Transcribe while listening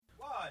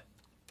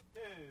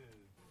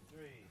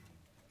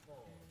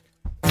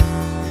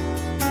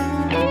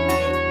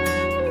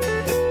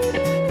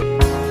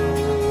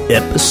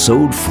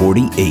Episode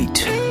 48.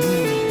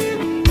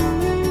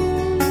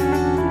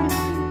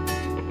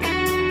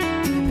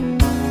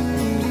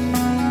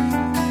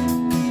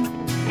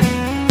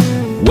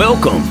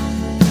 Welcome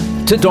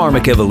to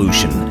Dharmic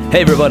Evolution.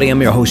 Hey everybody,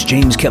 I'm your host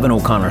James Kevin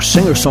O'Connor,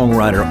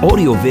 singer-songwriter,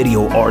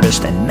 audio-video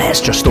artist, and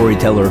master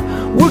storyteller.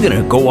 We're going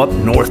to go up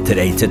north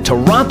today to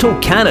Toronto,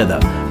 Canada,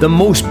 the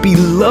most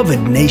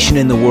beloved nation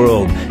in the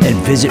world, and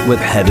visit with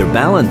Heather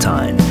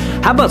Ballentine.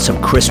 How about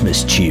some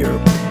Christmas cheer?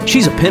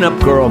 She's a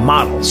pinup girl,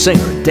 model,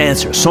 singer,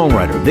 dancer,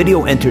 songwriter,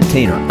 video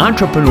entertainer,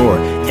 entrepreneur,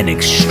 and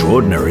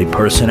extraordinary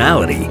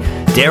personality.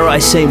 Dare I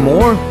say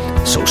more?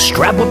 So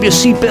strap up your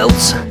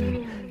seatbelts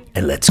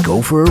and let's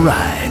go for a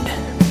ride.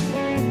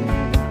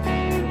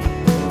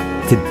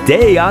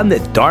 Today on the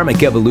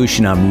Dharmic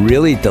Evolution, I'm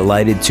really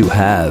delighted to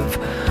have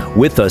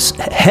with us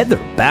Heather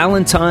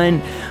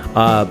Ballentine,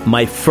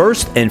 my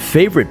first and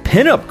favorite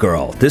pinup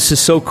girl. This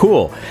is so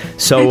cool.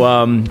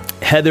 So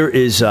Heather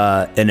is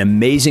an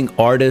amazing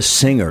artist,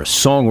 singer,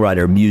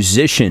 songwriter,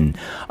 musician.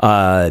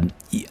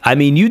 I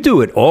mean, you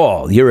do it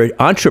all. You're an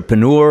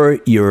entrepreneur.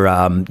 You're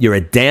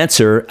a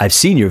dancer. I've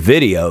seen your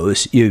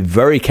videos. You're a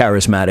very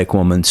charismatic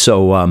woman.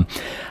 So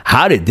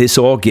how did this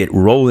all get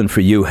rolling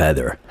for you,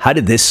 Heather? How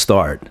did this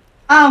start?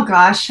 Oh,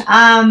 gosh.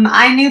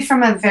 I knew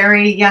from a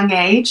very young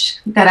age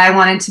that I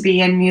wanted to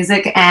be in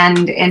music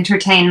and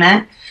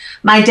entertainment.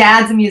 My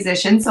dad's a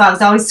musician, so I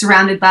was always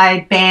surrounded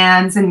by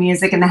bands and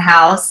music in the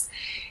house.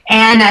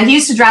 And he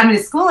used to drive me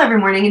to school every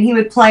morning, and he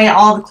would play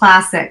all the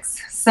classics.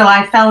 So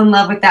I fell in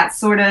love with that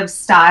sort of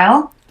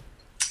style.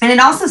 And it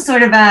also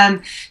sort of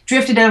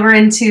drifted over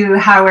into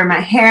how I wear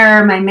my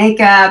hair, my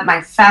makeup, my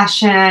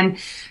fashion.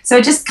 So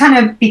it just kind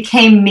of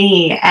became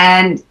me.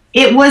 And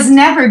it was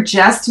never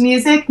just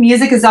music.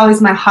 Music is always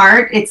my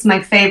heart. It's my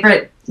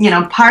favorite,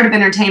 part of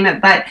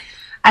entertainment. But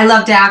I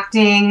loved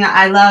acting.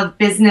 I love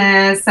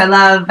business. I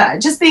love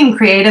just being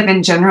creative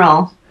in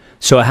general.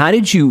 So how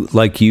did you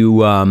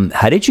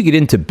how did you get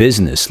into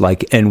business?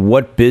 And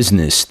what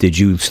business did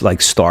you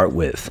start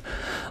with?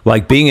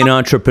 Being an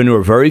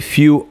entrepreneur, very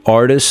few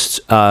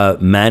artists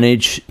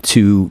manage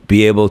to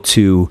be able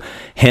to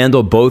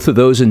handle both of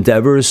those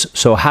endeavors.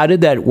 So how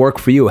did that work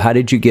for you? How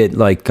did you get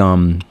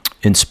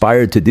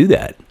inspired to do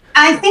that?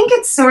 I think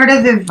it sort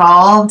of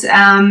evolved.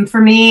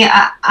 For me,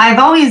 I've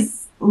always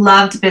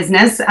loved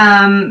business.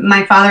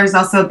 My father is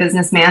also a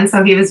businessman,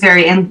 so he was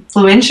very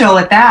influential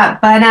with that.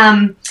 But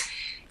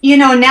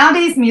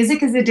nowadays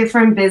music is a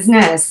different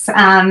business.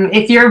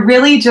 If you're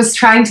really just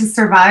trying to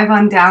survive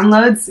on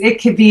downloads,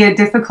 it could be a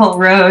difficult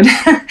road.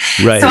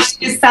 Right. So I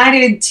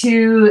decided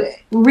to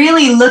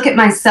really look at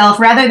myself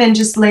rather than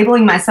just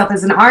labeling myself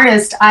as an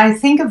artist. I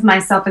think of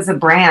myself as a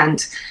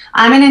brand.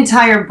 I'm an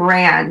entire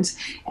brand,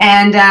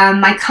 and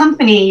my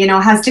company,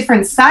 has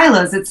different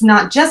silos. It's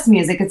not just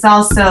music. It's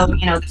also,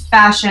 the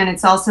fashion.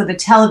 It's also the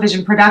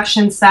television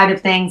production side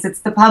of things. It's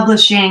the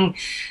publishing,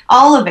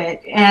 all of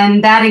it,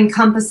 and that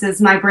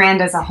encompasses my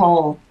brand as a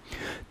whole.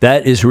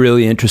 That is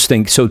really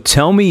interesting. So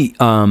tell me,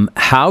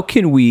 how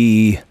can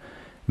we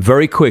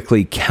very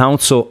quickly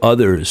counsel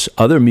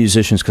other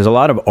musicians, because a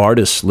lot of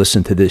artists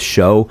listen to this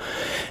show,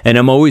 and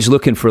I'm always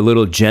looking for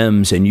little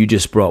gems, and you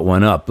just brought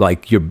one up,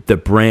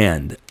 the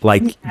brand,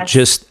 Yes.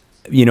 just,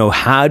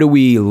 how do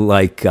we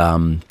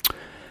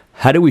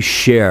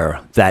share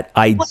that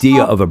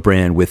idea of a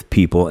brand with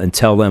people and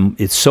tell them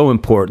it's so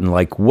important,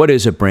 what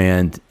is a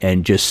brand,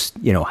 and just,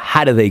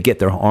 how do they get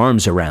their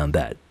arms around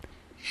that?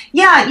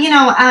 Yeah,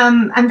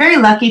 I'm very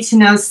lucky to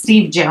know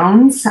Steve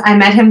Jones. I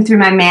met him through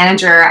my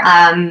manager.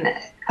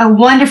 A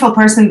wonderful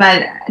person,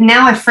 but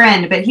now a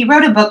friend. But he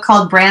wrote a book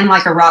called Brand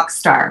Like a Rock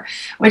Star,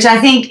 which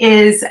I think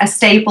is a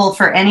staple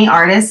for any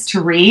artist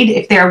to read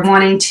if they're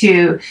wanting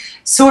to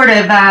sort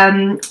of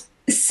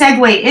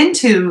segue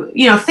into,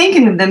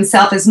 thinking of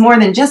themselves as more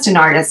than just an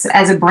artist,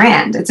 as a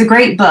brand. It's a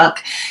great book.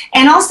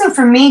 And also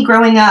for me,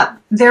 growing up,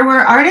 there were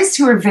artists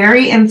who were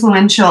very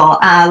influential,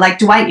 like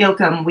Dwight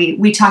Yoakam.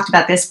 We talked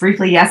about this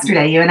briefly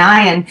yesterday, you and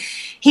I, and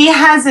he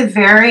has a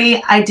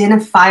very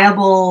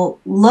identifiable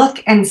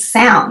look and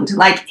sound.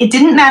 It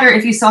didn't matter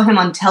if you saw him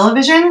on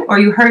television or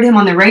you heard him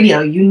on the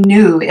radio, you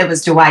knew it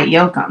was Dwight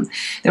Yoakam.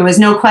 There was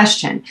no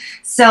question.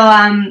 So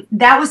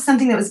that was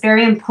something that was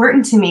very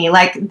important to me.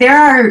 There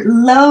are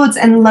loads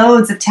and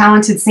loads of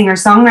talented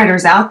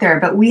singer-songwriters out there,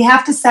 but we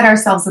have to set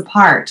ourselves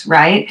apart,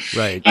 right?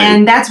 Right.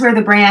 And that's where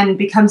the brand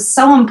becomes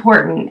so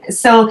important.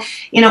 So,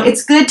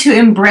 it's good to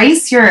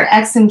embrace your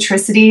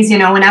eccentricities.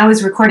 When I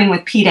was recording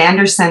with Pete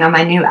Anderson on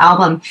my new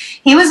album,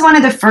 he was one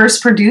of the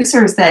first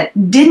producers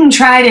that didn't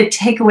try to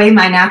take away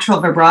my natural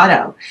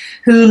vibrato,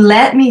 who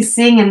let me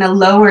sing in the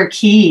lower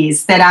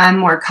keys that I'm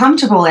more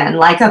comfortable in,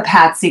 like a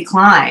Patsy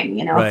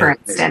Cline, Right. For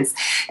instance.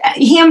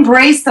 He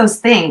embraced those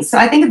things. So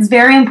I think it's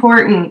very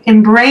important.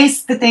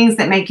 Embrace the things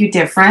that make you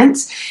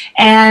different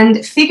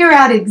and figure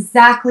out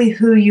exactly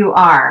who you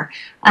are.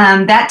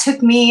 That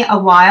took me a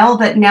while,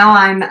 but now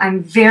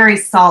I'm very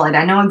solid.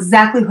 I know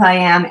exactly who I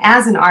am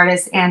as an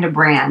artist and a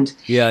brand.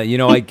 Yeah,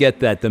 I get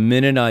that. The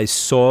minute I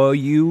saw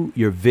you,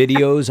 your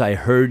videos, I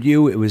heard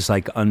you, it was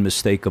like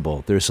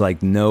unmistakable. There's like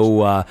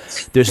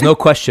there's no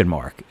question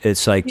mark.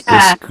 It's like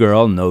this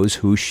girl knows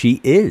who she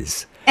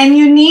is. And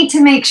you need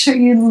to make sure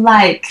you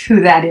like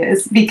who that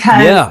is,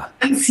 because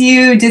once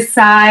you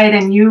decide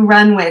and you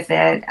run with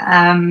it,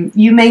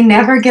 you may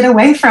never get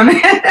away from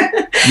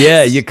it.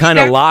 Yeah, you're kind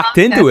of locked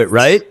into it,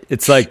 right?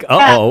 It's like,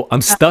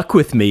 I'm stuck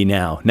with me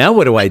now. Now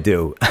what do I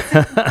do?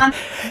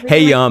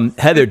 Hey,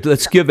 Heather,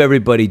 let's give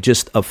everybody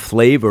just a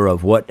flavor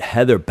of what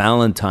Heather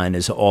Ballentine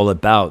is all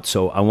about.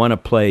 So I want to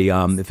play,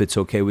 if it's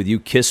okay with you,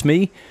 Kiss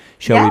Me.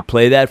 Shall we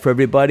play that for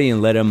everybody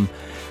and let them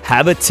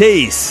have a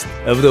taste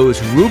of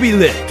those ruby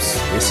lips?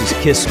 This is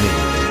Kiss Me,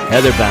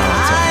 Heather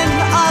Ballentine.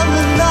 I'm all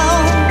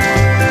alone.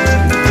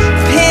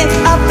 Pick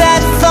up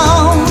that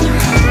phone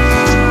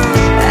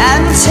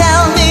and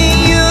tell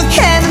me you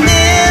can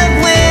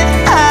live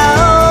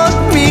without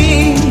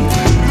me.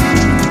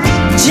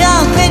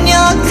 Jump in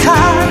your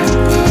car.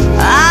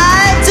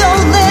 I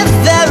don't live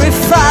very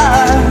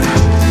far.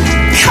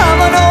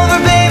 Come on over,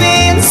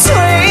 baby, and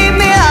sweep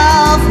me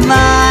off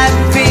my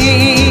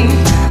feet.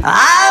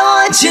 I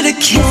want you to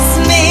kiss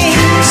me.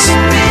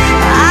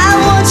 I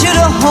want you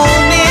to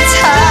hold me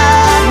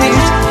tight.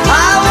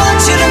 I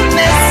want you to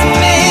miss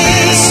me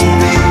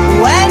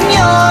when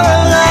you're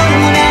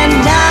alone at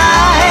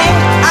night.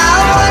 I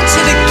want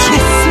you to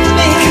kiss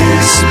me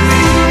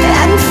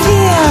and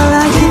feel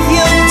like if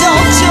you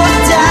don't,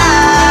 you'll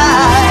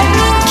die.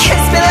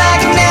 Kiss me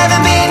like never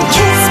been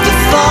kissed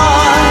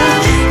before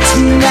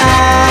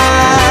tonight.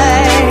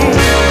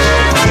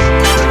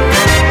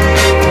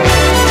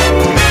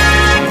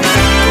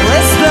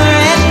 Whisper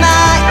in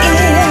my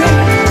ear,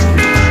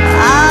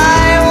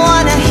 I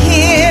wanna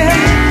hear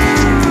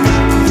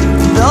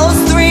those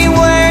 3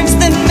 words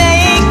that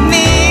make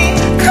me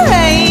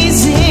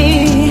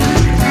crazy.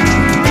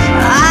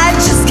 I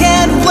just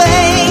can't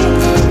wait,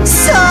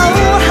 so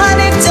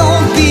honey,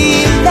 don't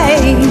be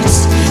late.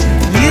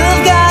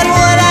 You've got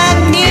what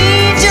I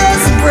need,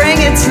 just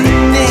bring it to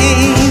me.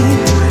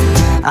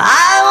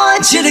 I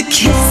want you to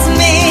kiss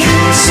me.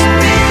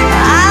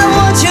 I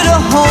want you to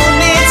hold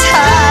me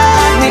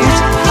tight.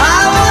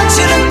 I want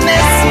you to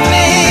miss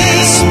me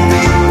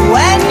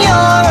when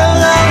you're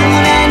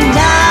alone at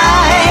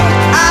night.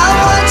 I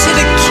want you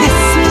to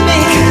kiss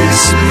me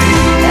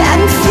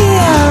and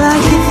feel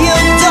like if you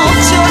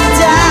don't, you'll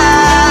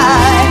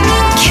die.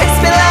 Kiss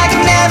me like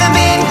never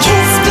been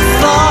kissed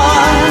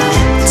before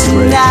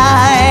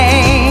tonight.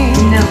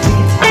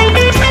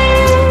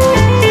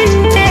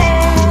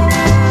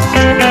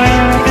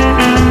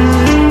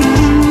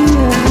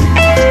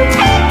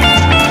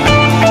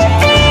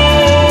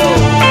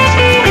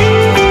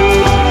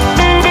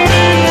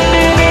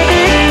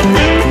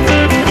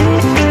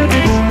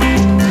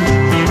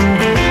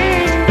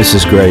 This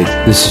is great.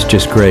 This is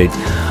just great.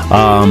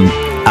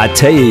 I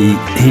tell you,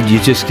 you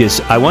just kiss.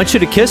 I want you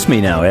to kiss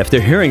me now after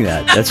hearing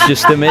that. That's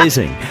just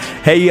amazing.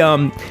 Hey,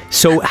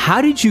 so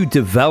how did you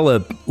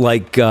develop,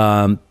 like,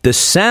 the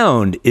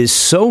sound is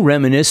so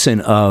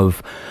reminiscent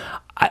of,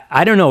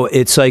 I don't know,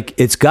 it's like,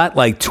 it's got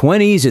like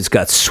 20s, it's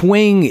got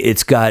swing,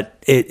 it's got,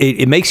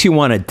 it makes you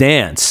want to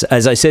dance.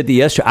 As I said to you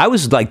yesterday, I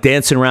was like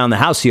dancing around the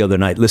house the other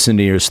night listening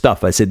to your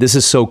stuff. I said, this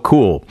is so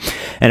cool.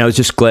 And I was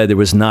just glad there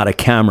was not a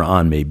camera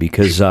on me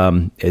because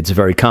it's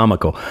very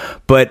comical.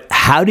 But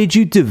how did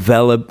you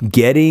develop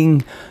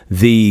getting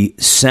the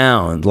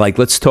sound? Like,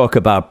 let's talk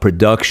about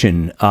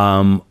production.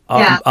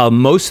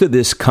 Most of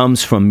this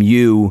comes from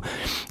you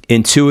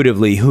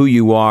intuitively, who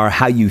you are,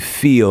 how you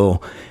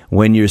feel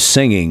when you're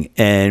singing.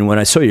 And when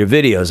I saw your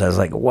videos, I was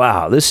like,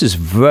 wow, this is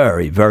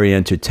very, very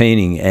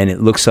entertaining. And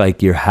it looks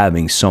like you're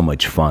having so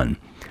much fun.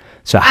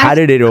 So how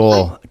did it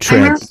all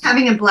I'm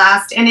having a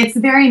blast, and it's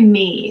very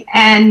me.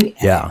 And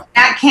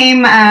that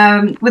came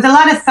with a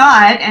lot of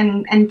thought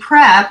and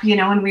prep,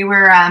 when we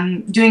were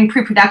doing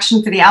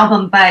pre-production for the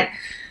album. But,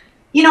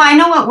 I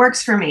know what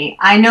works for me.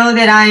 I know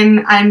that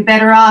I'm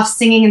better off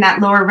singing in that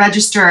lower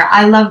register.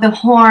 I love the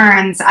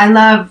horns.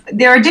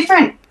 There are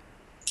different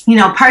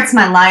parts of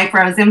my life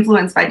where I was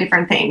influenced by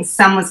different things.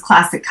 Some was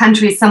classic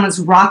country, some was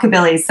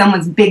rockabilly, some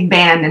was big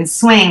band and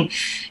swing.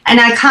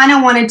 And I kind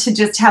of wanted to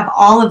just have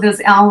all of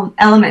those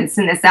elements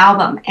in this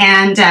album.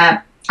 And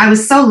I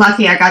was so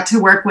lucky I got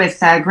to work with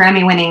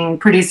Grammy-winning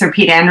producer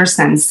Pete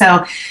Anderson.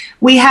 So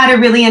we had a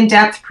really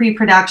in-depth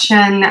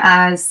pre-production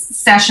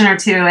session or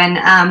two,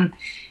 and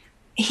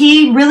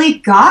he really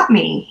got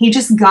me. He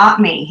just got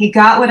me. He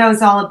got what I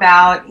was all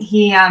about.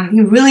 He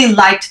really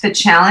liked the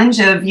challenge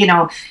of,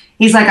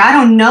 he's like, I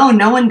don't know.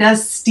 No one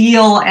does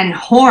steel and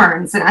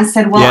horns. And I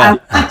said, well, I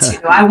want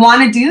to. I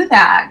want to do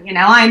that.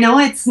 I know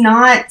it's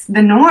not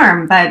the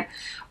norm, but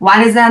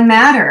why does that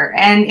matter?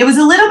 And it was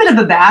a little bit of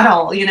a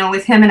battle,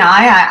 with him and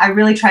I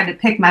really tried to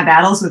pick my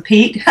battles with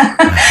Pete. But,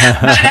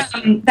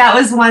 that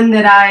was one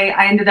that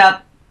I ended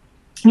up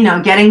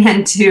getting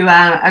him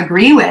to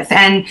agree with.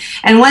 And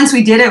once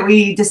we did it,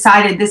 we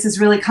decided this is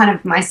really kind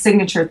of my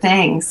signature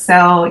thing.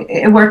 So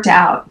it worked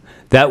out.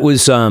 That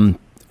was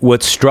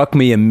what struck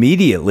me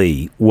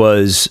immediately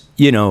was,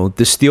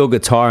 the steel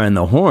guitar and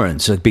the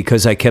horns,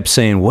 because I kept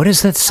saying, what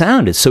is that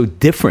sound? It's so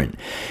different.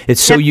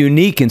 It's so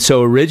unique and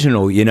so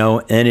original,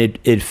 and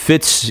it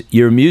fits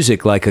your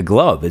music like a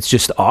glove. It's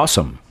just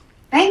awesome.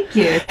 Thank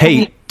you.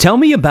 Hey, tell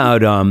me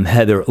about,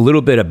 Heather, a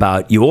little bit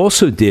about, you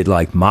also did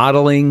like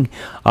modeling.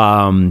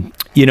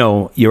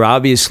 You're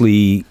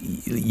obviously,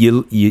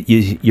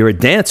 you're a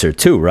dancer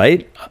too,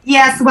 right?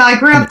 Yes. Well, I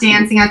grew up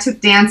dancing. I took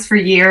dance for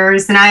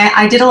years, and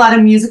I did a lot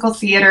of musical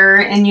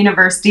theater in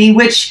university,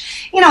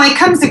 which, it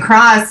comes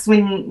across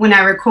when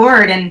I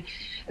record. And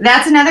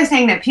that's another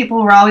thing that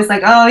people were always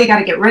like, oh, you got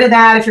to get rid of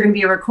that if you're going to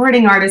be a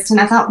recording artist. And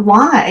I thought,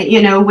 why?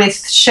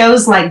 with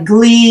shows like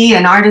Glee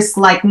and artists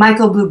like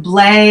Michael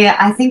Bublé,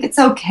 I think it's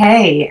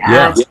okay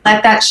to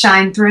let that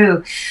shine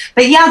through.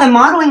 But yeah, the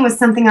modeling was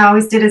something I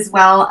always did as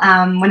well.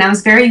 When I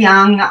was very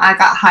young, I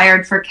got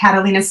hired for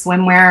Catalina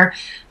Swimwear.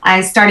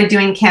 I started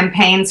doing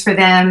campaigns for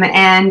them,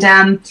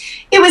 and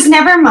it was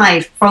never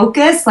my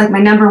focus, like my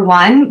number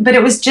one, but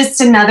it was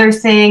just another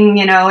thing,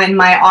 in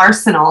my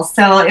arsenal.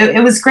 So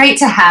it was great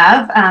to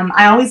have.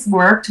 I always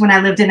worked when I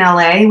lived in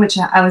LA, which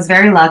I was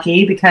very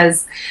lucky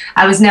because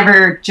I was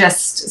never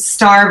just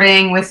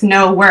starving with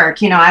no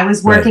work. I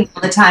was working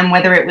all the time,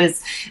 whether it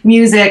was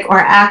music or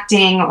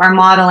acting or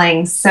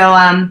modeling. So,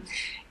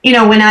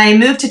 when I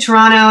moved to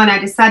Toronto and I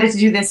decided to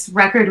do this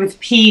record with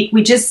Pete,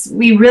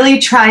 we really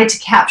tried to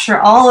capture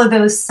all of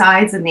those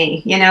sides of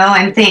me,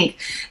 and think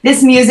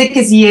this music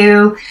is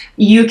you.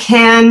 You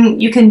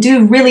can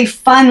do really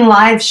fun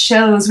live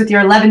shows with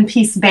your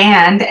 11-piece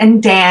band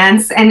and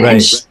dance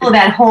and show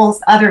that whole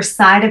other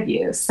side of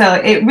you. So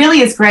it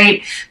really is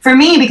great for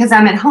me because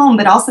I'm at home,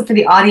 but also for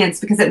the audience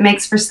because it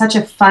makes for such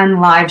a fun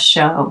live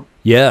show.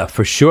 Yeah,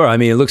 for sure. I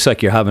mean, it looks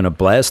like you're having a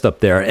blast up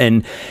there.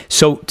 And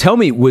so tell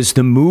me, was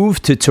the move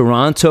to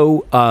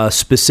Toronto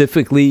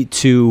specifically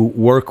to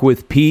work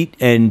with Pete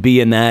and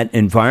be in that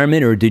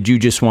environment, or did you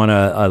just want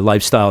a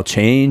lifestyle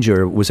change,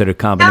 or was it a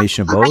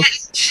combination of both?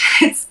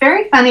 It's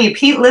very funny.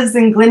 Pete lives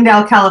in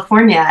Glendale,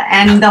 California,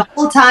 and the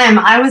whole time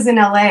I was in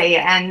LA,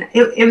 and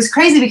it was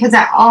crazy because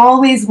I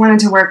always wanted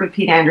to work with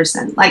Pete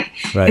Anderson. Like,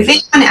 if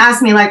anyone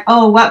asked me, like,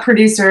 oh, what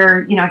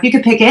producer, if you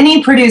could pick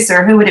any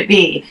producer, who would it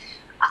be?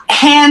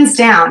 Hands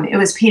down, it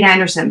was Pete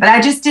Anderson, but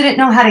I just didn't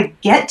know how to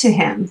get to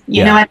him.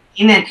 You know what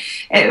I mean? And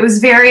it was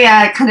very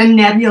kind of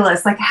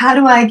nebulous. Like, how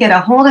do I get a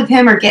hold of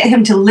him or get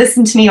him to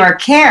listen to me or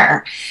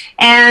care?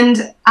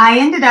 And I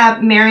ended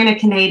up marrying a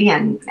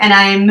Canadian, and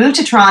I moved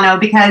to Toronto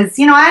because,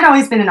 I had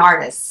always been an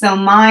artist. So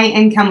my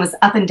income was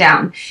up and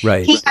down.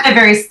 Right. He had a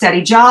very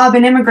steady job,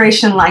 and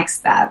immigration likes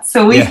that.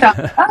 So we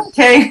thought,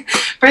 okay,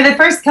 for the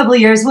first couple of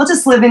years, we'll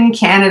just live in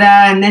Canada.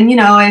 And then,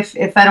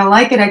 if I don't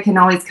like it, I can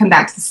always come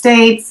back to the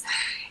States.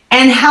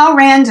 And how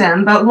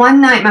random, but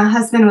one night my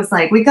husband was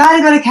like, we got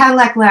to go to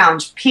Cadillac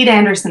Lounge. Pete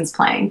Anderson's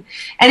playing.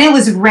 And it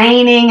was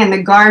raining, and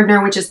the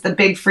Gardner, which is the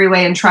big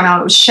freeway in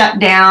Toronto, it was shut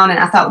down. And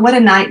I thought, what a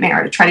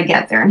nightmare to try to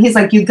get there. And he's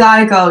like, you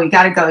got to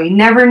go. You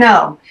never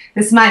know.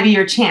 This might be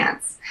your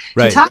chance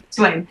to talk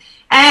to him.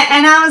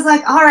 And I was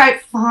like, all right,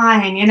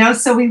 fine,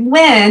 So we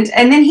went,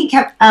 and then he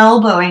kept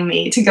elbowing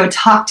me to go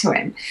talk to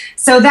him.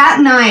 So that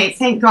night,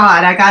 thank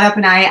God, I got up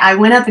and I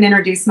went up and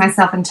introduced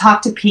myself and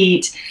talked to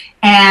Pete.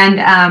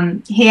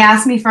 And he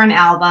asked me for an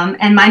album,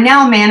 and my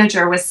now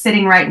manager was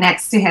sitting right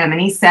next to him, and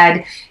he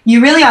said,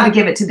 you really ought to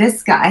give it to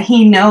this guy.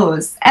 He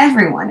knows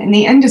everyone in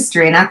the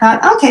industry. And I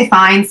thought, okay,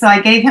 fine. So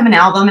I gave him an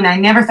album, and I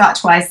never thought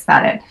twice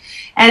about it.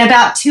 And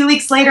about 2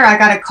 weeks later, I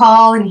got a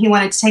call, and he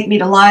wanted to take me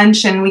to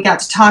lunch, and we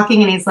got to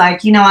talking, and he's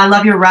like, I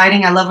love your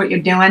writing. I love what you're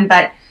doing,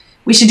 but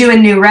we should do a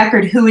new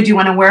record. Who would you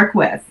want to work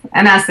with?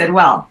 And I said,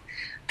 well,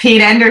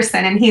 Pete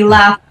Anderson. And he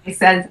laughed. He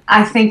says,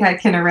 I think I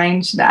can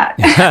arrange that.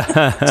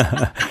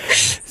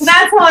 So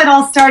that's how it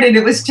all started.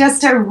 It was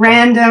just a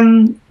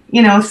random,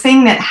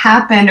 thing that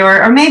happened,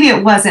 or maybe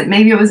it wasn't.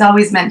 Maybe it was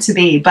always meant to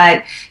be.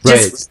 But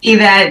just see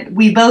that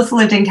we both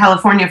lived in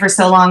California for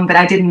so long, but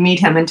I didn't meet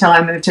him until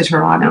I moved to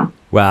Toronto.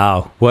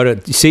 Wow.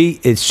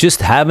 It's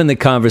just having the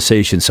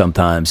conversation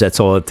sometimes. That's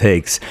all it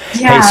takes.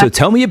 Yeah. Hey, so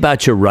tell me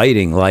about your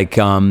writing. Like,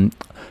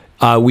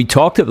 we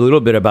talked a little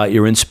bit about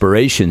your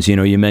inspirations.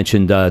 You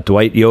mentioned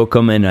Dwight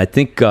Yoakam, and I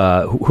think,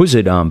 who's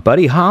it?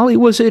 Buddy Holly,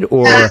 was it?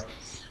 Or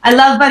I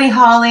love Buddy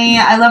Holly.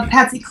 I love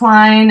Patsy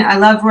Cline. I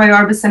love Roy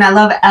Orbison. I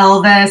love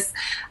Elvis.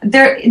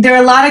 There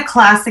are a lot of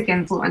classic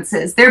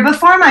influences. They're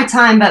before my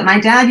time, but my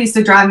dad used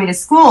to drive me to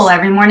school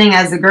every morning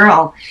as a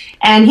girl.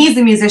 And he's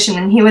a musician,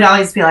 and he would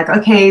always be like,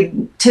 okay,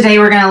 today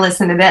we're going to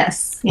listen to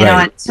this. You know,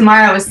 and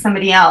tomorrow it was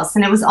somebody else.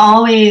 And it was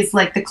always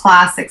like the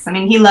classics. I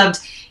mean, he loved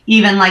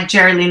even like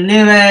Jerry Lee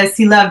Lewis.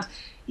 He loved,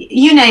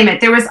 you name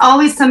it. There was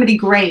always somebody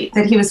great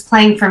that he was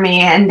playing for me,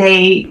 and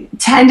they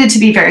tended to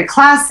be very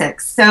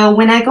classics. So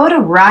when I go to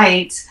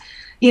write,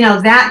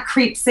 that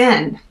creeps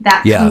in,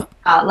 that Yeah. comes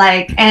out,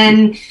 like,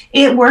 and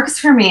it works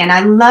for me, and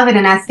I love it.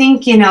 And I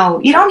think, you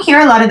don't hear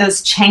a lot of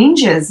those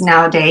changes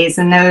nowadays,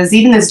 and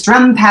even those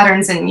drum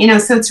patterns, and,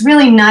 so it's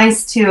really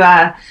nice to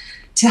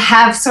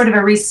have sort of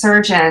a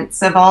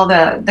resurgence of all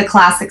the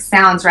classic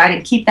sounds, right,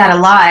 and keep that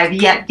alive,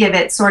 yet give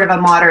it sort of a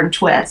modern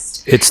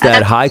twist. It's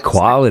that high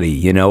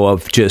quality,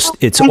 of just,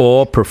 it's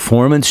all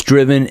performance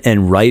driven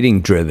and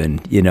writing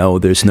driven.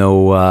 There's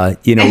no,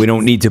 we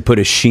don't need to put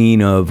a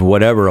sheen of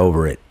whatever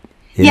over it.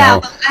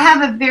 Well, I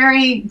have a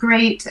very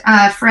great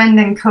friend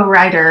and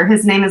co-writer.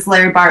 His name is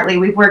Larry Bartley.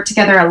 We've worked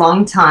together a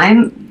long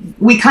time.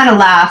 We kind of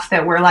laugh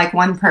that we're like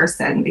one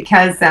person,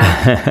 because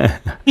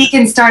he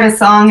can start a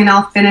song and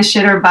I'll finish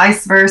it, or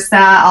vice versa.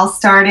 I'll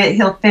start it,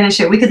 he'll finish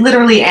it. We could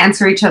literally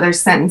answer each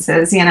other's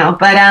sentences,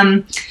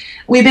 but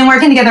we've been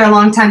working together a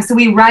long time, so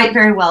we write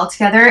very well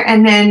together.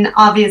 And then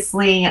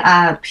obviously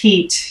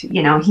Pete,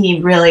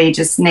 he really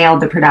just nailed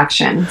the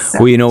production.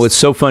 So. Well, it's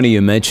so funny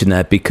you mentioned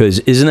that, because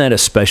isn't that a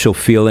special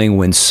feeling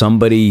when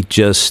somebody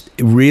just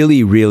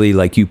really, really,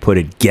 like you put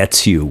it,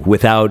 gets you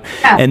without,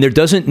 and there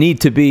doesn't need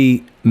to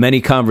be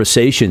many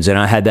conversations. And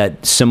I had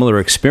that similar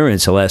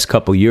experience the last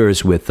couple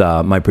years with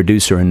my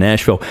producer in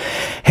Nashville.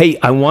 Hey,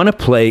 I want to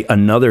play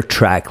another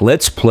track.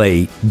 Let's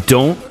play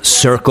Don't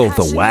Circle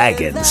the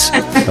Wagons.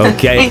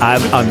 Okay,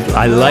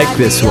 I like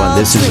this one.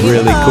 This is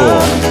really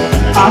cool.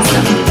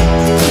 Awesome.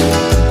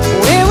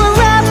 We were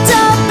wrapped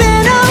up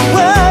in a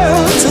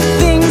world till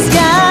things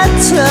got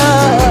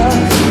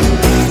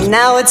tough.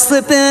 Now it's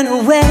slipping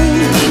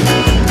away,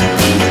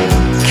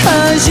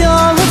 'cause you're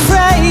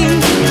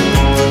afraid.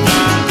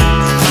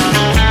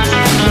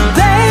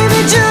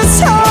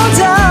 Just hold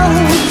on,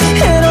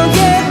 it'll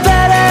get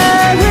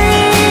better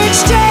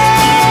each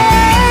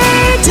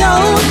day.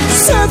 Don't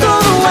circle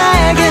the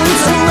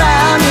wagons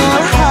around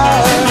your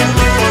heart.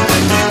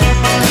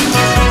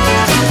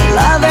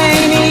 Love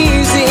ain't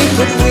easy,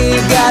 but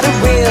we've got a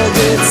real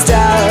good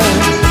start.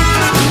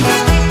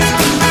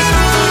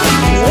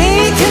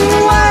 We can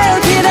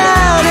work it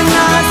out and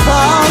not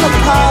fall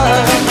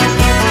apart.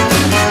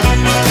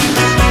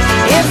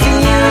 If you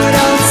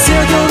don't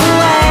circle the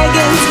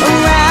wagons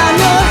around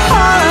your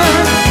heart.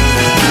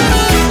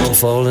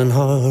 Falling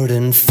hard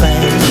and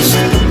fast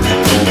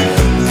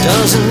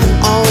doesn't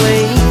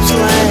always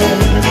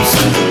last,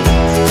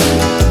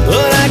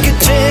 but I could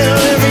tell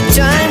every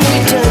time we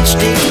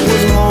touched it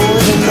was more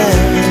than that.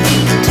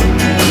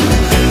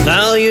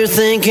 Now you're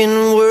thinking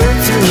we're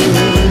through,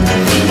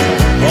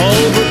 oh,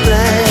 but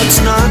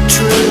that's not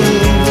true.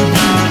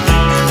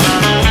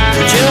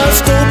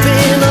 Just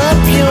open up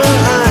your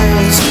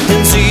eyes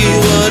and see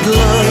what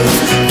love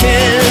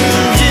can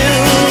do.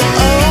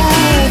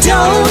 Oh,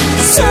 don't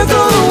circle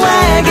the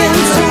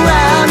wagons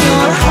around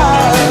your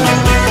heart.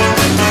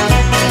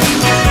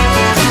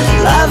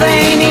 Love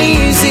ain't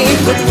easy,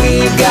 but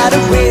we've got a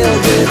real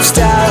good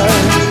start.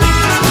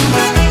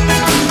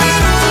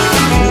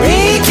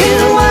 We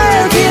can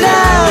work it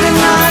out and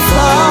not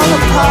fall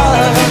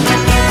apart.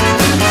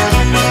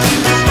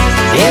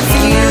 If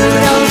you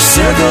don't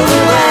circle the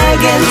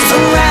wagons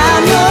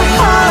around your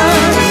heart.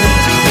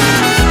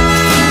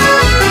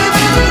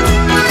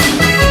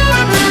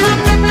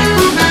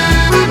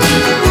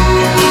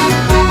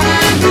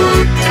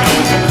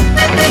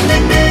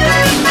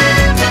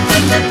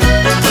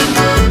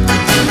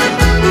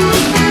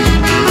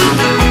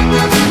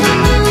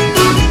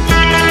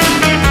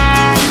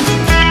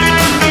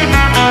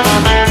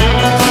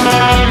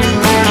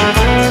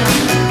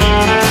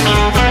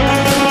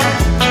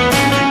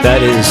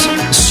 That is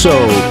so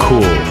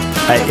cool.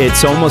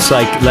 It's almost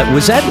like,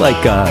 was that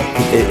like,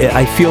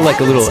 I feel like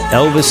a little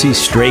Elvis-y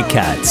Stray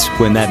Cats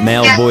when that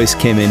male voice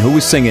came in. Who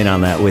was singing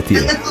on that with you?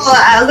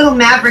 A little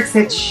Mavericks.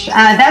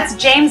 That's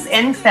James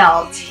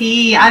Infelt.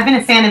 I've been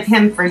a fan of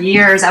him for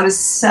years. I was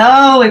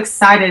so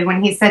excited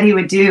when he said he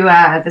would do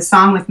the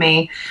song with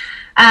me.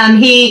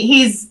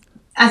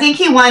 I think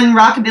he won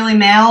Rockabilly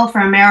Male for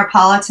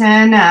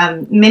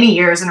Ameripolitan many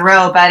years in a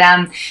row, but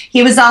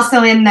he was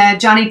also in the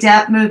Johnny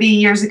Depp movie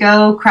years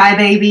ago, Cry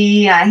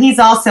Baby. He's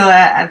also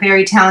a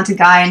very talented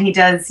guy, and he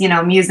does,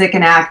 music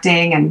and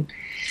acting, and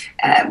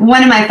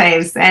one of my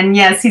faves. And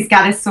yes, he's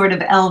got a sort of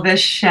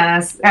Elvis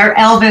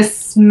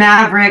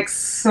Mavericks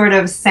sort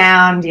of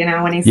sound,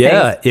 when he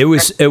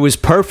sings. It was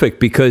perfect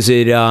because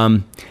it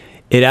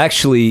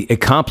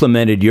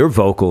complemented your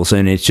vocals,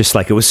 and it's just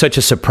like, it was such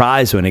a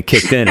surprise when it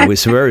kicked in. It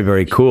was very,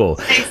 very cool.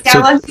 Yeah,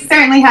 well, he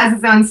certainly has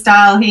his own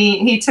style.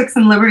 He took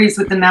some liberties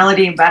with the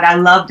melody, but I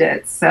loved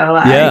it. So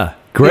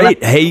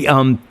great. Hey,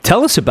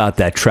 tell us about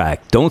that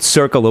track, Don't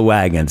Circle the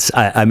Wagons.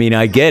 I mean,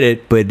 I get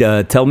it, but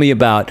tell me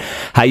about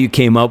how you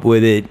came up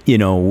with it,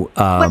 Well,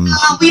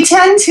 we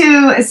tend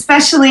to,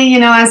 especially,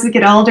 as we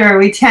get older,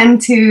 we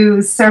tend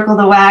to circle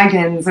the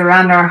wagons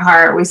around our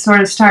heart. We sort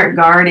of start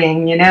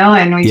guarding,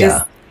 and we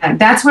just...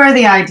 That's where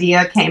the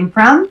idea came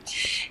from.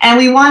 And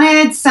we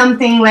wanted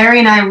something, Larry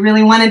and I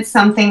really wanted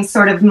something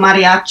sort of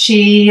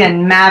mariachi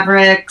and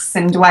Mavericks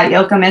and Dwight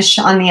Yoakam-ish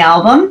on the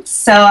album.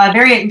 So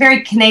very,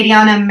 very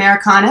Canadian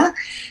Americana.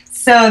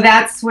 So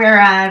that's where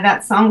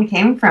that song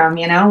came from.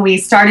 You know, we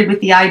started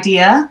with the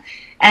idea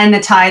and the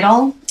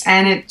title,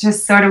 and it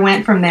just sort of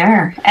went from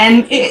there.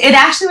 And it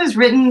actually was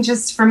written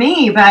just for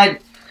me, but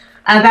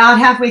about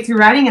halfway through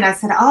writing it, I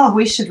said, oh,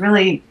 we should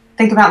really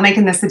think about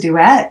making this a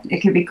duet.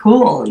 It could be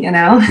cool, you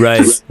know?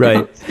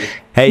 Right.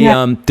 Hey,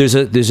 Yeah. there's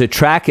a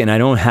track, and I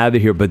don't have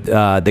it here, but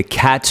the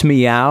Cat's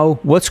Meow.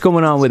 What's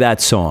going on with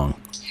that song?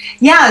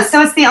 Yeah,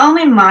 so it's the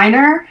only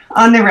minor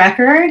on the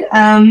record,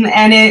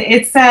 and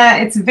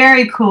it's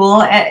very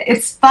cool.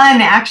 It's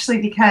fun actually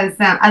because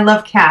I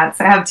love cats.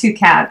 I have two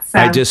cats.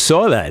 I just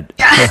saw that.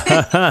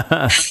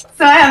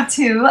 So I have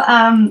two.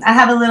 I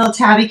have a little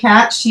tabby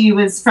cat. She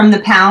was from the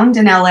Pound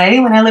in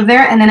LA when I lived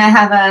there, and then I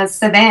have a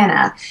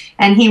Savannah,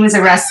 and he was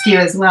a rescue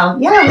as well.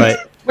 Yeah. Right.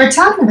 We're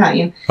talking about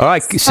you. All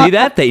right, see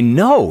that? They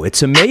know.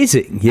 It's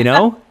amazing, you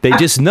know? They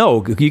just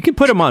know. You can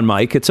put them on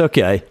mic. It's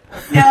okay.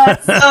 Yeah,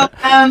 so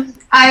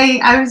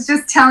I was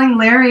just telling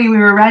Larry, we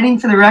were writing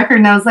for the record,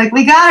 and I was like,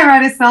 we got to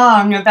write a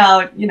song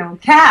about, you know,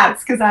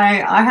 cats, because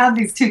I have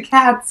these two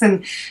cats,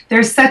 and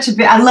they're such a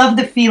bit, I love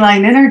the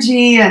feline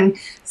energy, and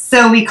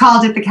so we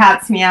called it The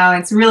Cat's Meow.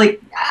 It's really,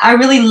 I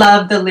really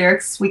love the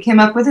lyrics we came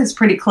up with. It's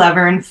pretty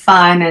clever and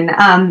fun,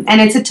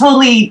 and it's a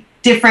totally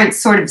different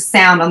sort of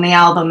sound on the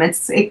album.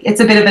 It's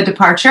a bit of a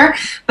departure,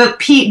 but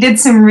Pete did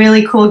some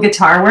really cool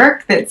guitar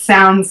work that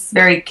sounds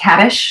very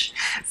cattish.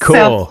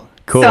 Cool.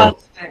 So,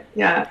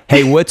 yeah.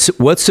 Hey, what's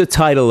the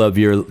title of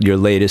your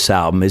latest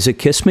album? Is it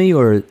Kiss Me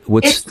or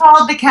what's? It's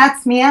called The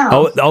Cat's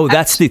Meow. Oh,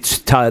 that's the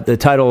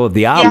title of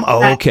the album. Yeah,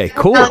 Oh, okay,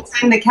 cool.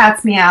 The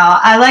Cat's Meow.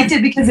 I liked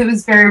it because it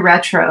was very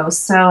retro.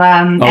 So,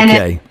 and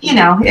Okay. it, you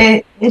know,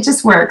 it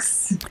just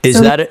works. Is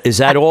So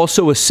that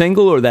also a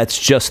single, or that's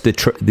just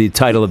the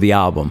title of the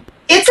album?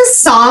 it's a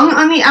song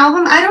on the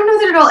album. I don't know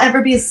that it'll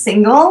ever be a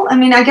single. I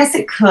mean, I guess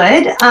it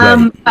could,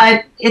 Right.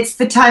 but it's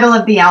the title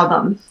of the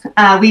album.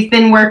 We've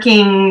been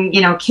working,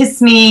 you know,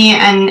 Kiss Me,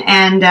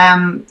 and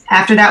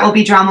after that will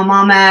be Drama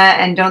Mama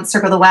and Don't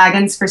Circle the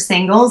Wagons for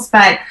singles.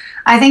 But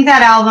I think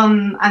that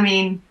album, I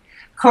mean,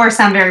 of course,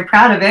 I'm very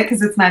proud of it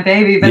because it's my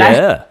baby, but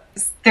Yeah.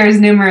 there's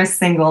numerous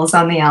singles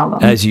on the album.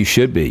 As you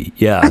should be.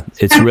 Yeah,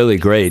 it's really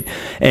great.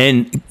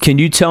 And can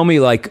you tell me,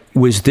 like,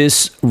 was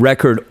this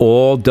record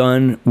all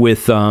done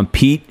with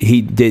Pete?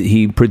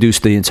 He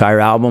produced the entire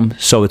album,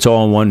 so it's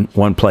all in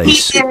one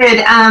place. He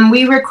did.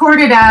 We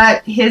recorded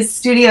at his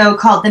studio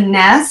called The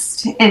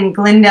Nest in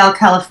Glendale,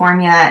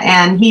 California,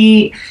 and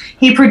he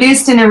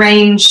produced and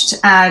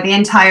arranged the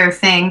entire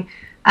thing.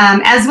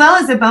 As well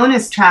as a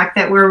bonus track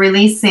that we're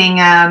releasing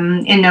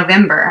in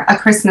November, a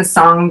Christmas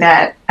song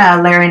that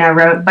Larry and I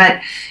wrote.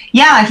 But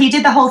yeah, he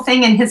did the whole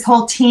thing, and his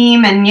whole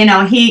team, and you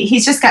know,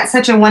 he's just got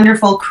such a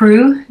wonderful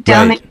crew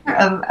down Right.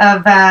 there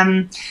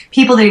of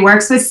people that he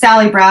works with.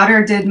 Sally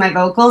Browder did my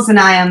vocals, and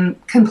I am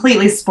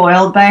completely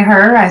spoiled by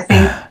her. I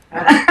think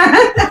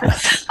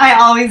I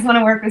always want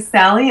to work with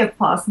Sally if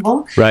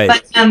possible. Right.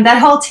 But that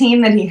whole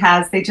team that he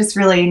has, they just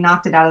really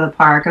knocked it out of the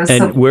park. It was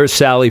And where's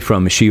Sally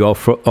from? Is she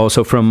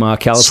also from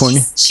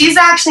California? She's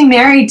actually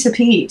married to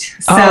Pete.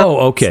 So Oh,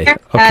 okay.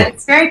 Okay.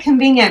 It's very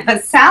convenient.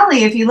 But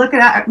Sally, if you look her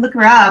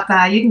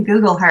up, you can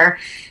Google her.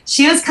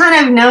 She was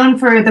kind of known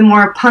for the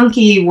more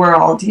punky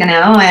world, you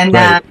know, and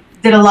Right.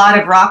 did a lot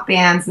of rock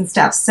bands and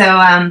stuff. So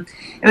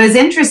it was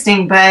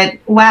interesting. But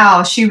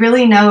wow, she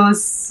really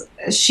knows.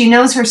 She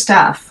knows her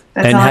stuff.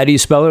 That's And all. how do you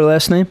spell her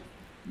last name?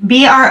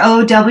 Browder.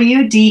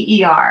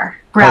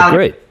 Oh,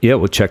 great. Yeah,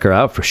 we'll check her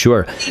out for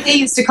sure. They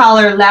used to call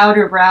her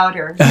Louder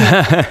Browder.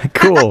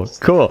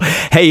 Cool.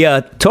 Hey,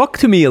 talk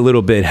to me a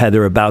little bit,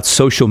 Heather, about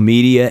social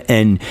media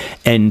and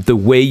the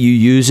way you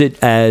use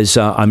it. As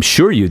I'm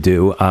sure you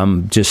do.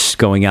 I'm just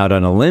going out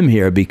on a limb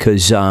here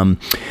because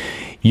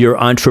your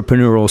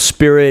entrepreneurial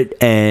spirit,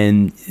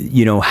 and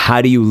you know,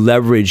 how do you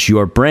leverage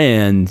your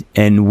brand,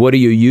 and what are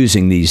you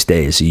using these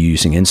days? Are you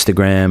using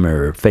Instagram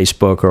or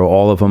Facebook or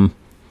all of them?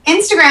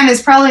 Instagram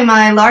is probably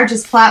my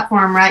largest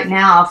platform right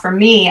now for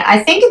me. I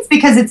think it's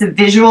because it's a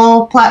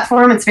visual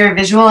platform. It's very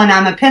visual, and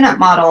I'm a pinup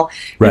model,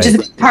 which is a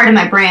big part of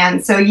my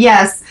brand. So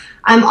yes,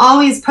 I'm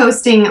always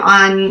posting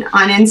on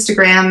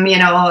Instagram, you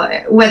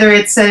know, whether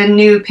it's a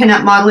new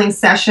pinup modeling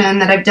session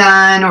that I've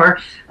done or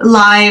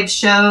live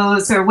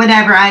shows or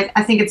whatever.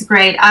 I think it's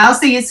great. I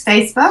also use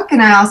Facebook,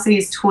 and I also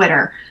use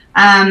Twitter.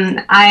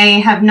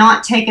 I have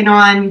not taken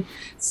on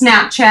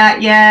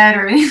Snapchat yet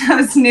or any of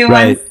those new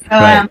ones.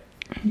 So,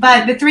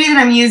 but the three that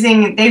I'm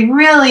using, they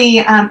really,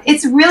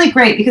 it's really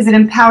great because it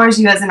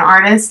empowers you as an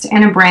artist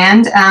and a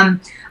brand.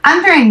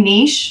 I'm very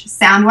niche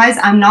sound-wise.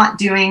 I'm not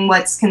doing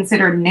what's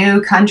considered new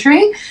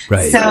country.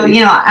 Right. So,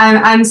 you know,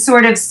 I'm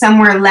sort of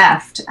somewhere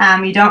left.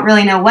 You don't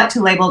really know what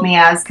to label me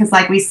as because,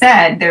 like we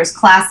said, there's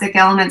classic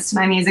elements to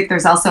my music.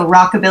 There's also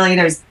rockabilly.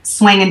 There's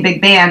swing and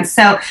big bands.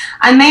 So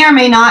I may or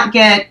may not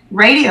get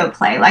radio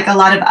play like a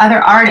lot of other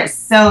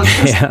artists. So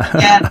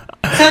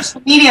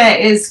social media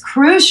is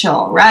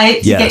crucial,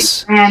 right? To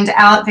get your brand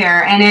out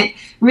there. And it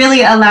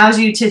really allows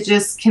you to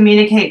just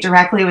communicate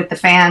directly with the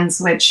fans,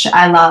 which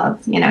I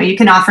love. You know, you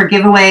can offer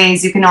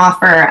giveaways, you can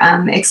offer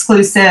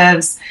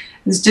exclusives,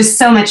 there's just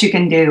so much you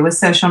can do with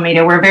social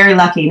media. We're very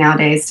lucky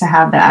nowadays to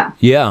have that.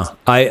 Yeah,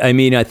 I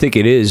mean, I think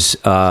it is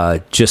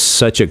just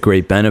such a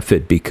great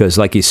benefit because,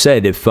 like you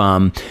said, if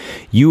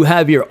you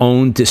have your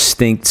own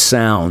distinct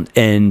sound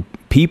and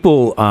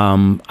people,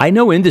 I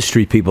know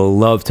industry people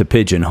love to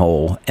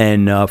pigeonhole,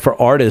 and for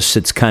artists,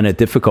 it's kind of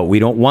difficult. We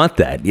don't want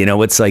that.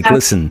 It's like,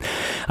 listen,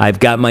 I've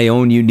got my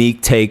own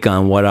unique take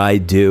on what I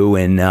do,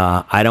 and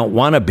I don't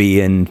want to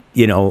be in,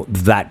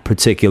 that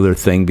particular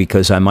thing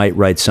because I might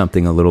write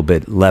something a little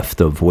bit left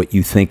of what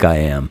you think I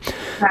am.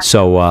 Right.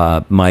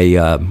 So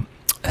my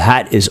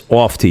hat is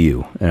off to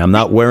you, and I'm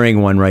not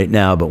wearing one right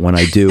now, but when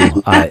I do,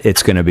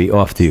 it's going to be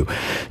off to you.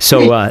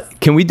 So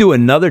can we do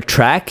another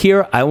track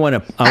here? I want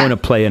to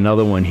play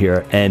another one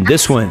here, and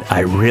this one, I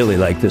really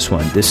like this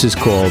one. This is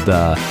called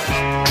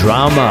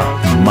Drama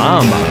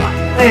Mama.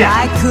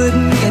 I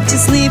couldn't get to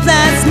sleep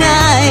last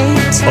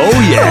night. Oh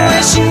yeah,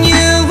 wishing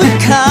you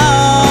would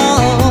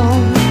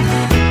call.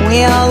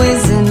 We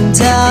always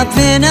end up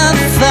in a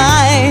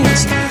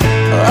fight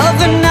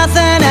over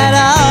nothing at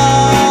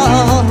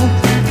all.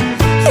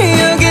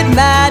 You get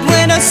mad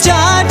when I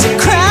start to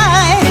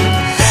cry.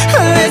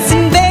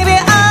 Listen, baby,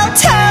 I'll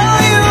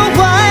tell you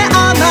why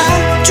I'm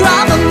a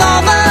drama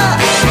mama.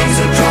 She's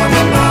a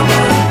drama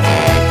mama.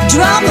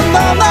 Drama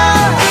mama.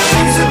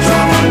 She's a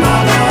drama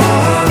mama.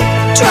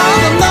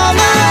 Drama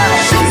mama.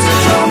 She's a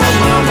drama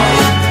mama.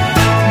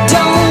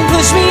 Don't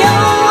push me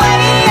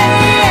away.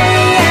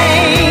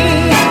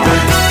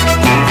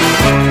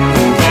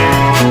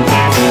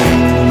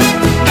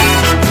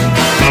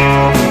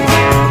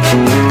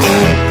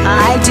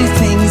 I do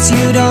things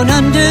you don't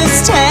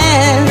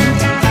understand.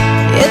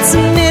 It's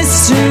a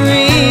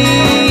mystery.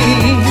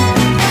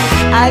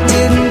 I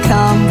didn't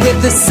come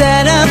with a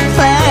set of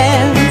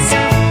plans.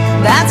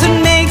 That's what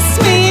makes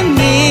me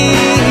me.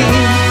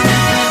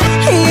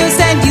 You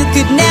said you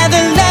could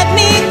never let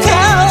me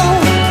go,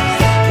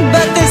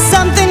 but there's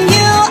something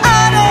you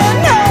ought to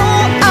know.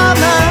 I'm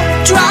a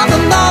drama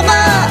mama.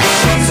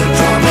 She's a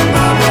drama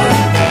mama.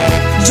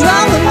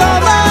 Drama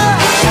mama.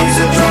 She's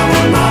a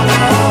drama mama.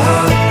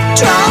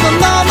 Drama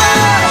mama.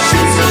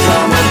 She's a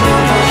drama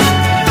mama.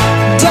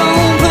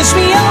 Don't push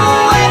me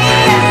away.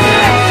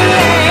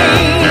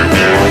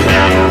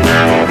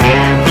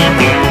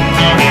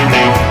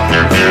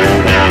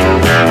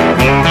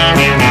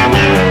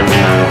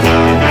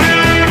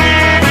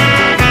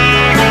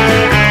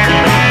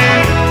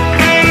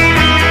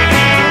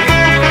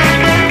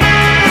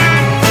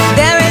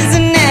 There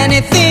isn't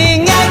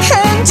anything I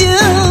can do.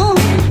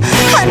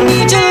 I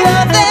need your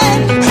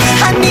loving.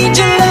 I need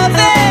your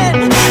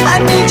loving. I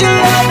need your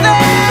loving.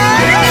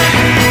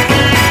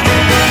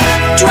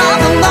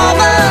 Drama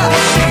mama.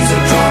 She's a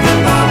drama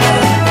mama.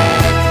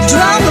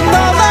 Drama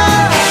mama.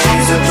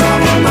 She's a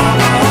drama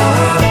mama.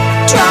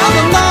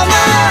 Drama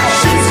mama.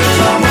 She's a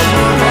drama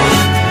mama.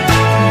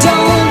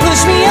 Don't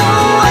push me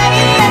away.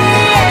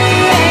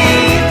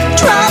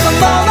 Drama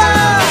mama.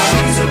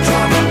 She's a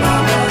drama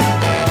mama.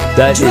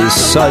 that is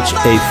such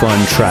a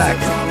fun track.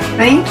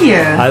 Thank you.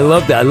 I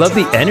love that. I love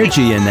the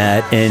energy in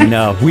that,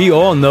 and we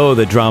all know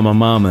the Drama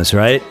Mamas,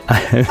 right?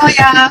 Oh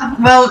yeah.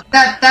 Well,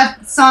 that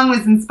song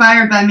was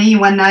inspired by me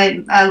one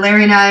night.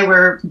 Larry and I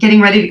were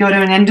getting ready to go to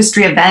an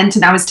industry event,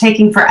 and I was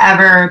taking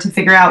forever to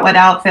figure out what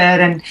outfit,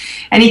 and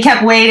he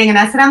kept waiting, and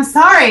I said, "I'm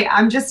sorry,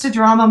 I'm just a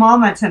drama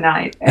mama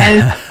tonight."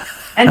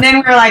 And then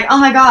we were like, "Oh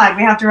my God,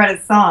 we have to write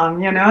a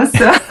song,"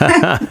 So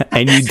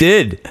And you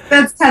did.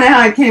 That's kind of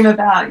how it came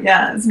about.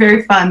 Yeah, it's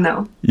very fun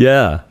though.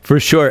 Yeah, for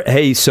sure.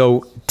 Hey,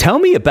 so tell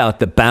me about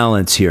the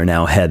balance here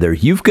now, Heather.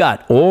 You've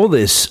got all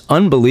this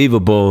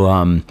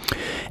unbelievable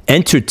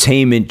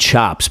entertainment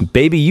chops.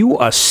 Baby, you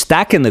are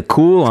stacking the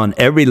cool on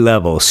every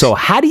level. So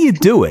how do you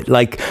do it?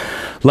 Like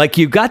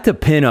you've got the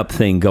pinup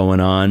thing going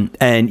on,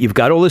 and you've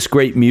got all this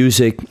great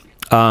music.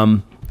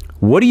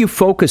 What are you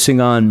focusing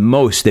on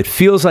most? It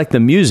feels like the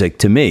music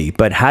to me,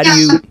 but how do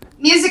you...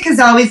 Music has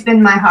always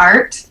been my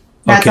heart.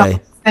 That's always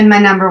been my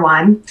number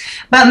one.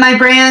 But my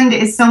brand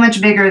is so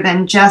much bigger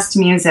than just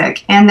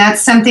music. And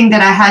that's something that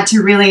I had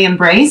to really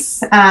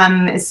embrace,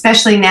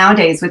 especially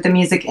nowadays with the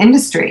music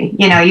industry.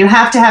 You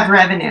have to have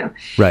revenue.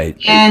 Right.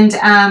 And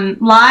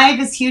live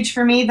is huge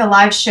for me. The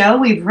live show,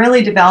 we've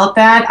really developed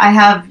that. I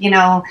have,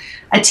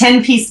 a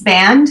 10-piece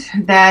band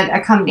that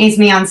accompanies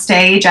me on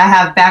stage. I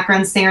have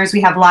background singers.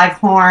 We have live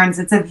horns.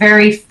 It's a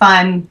very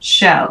fun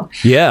show.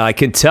 Yeah, I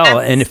can tell.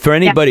 And for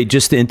anybody,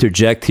 just to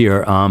interject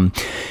here,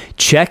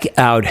 check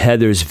out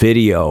Heather's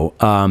video.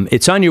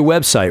 It's on your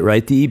website,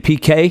 right? The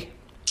EPK?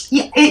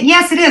 Yeah,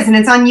 yes, it is. And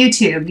it's on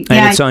YouTube.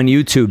 And it's on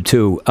YouTube,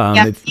 too.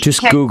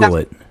 Just Google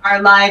it.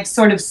 Our live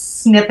sort of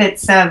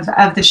snippets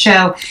of the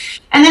show.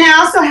 And then I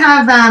also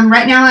have,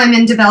 right now I'm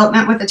in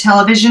development with a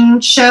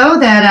television show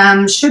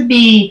that should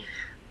be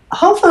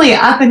hopefully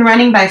up and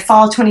running by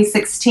fall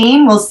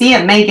 2016. We'll see.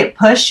 It may get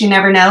pushed. You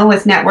never know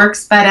with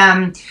networks. But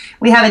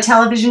we have a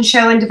television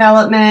show in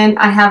development.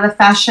 I have a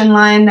fashion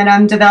line that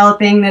I'm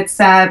developing that's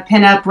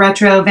pinup,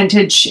 retro,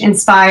 vintage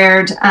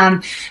inspired.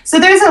 So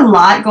there's a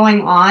lot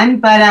going on.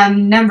 But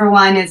number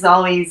one is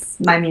always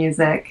my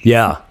music.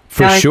 Yeah.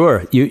 For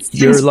sure.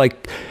 You're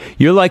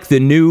like the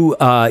new,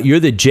 you're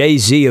the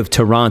Jay-Z of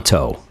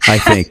Toronto, I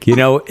think.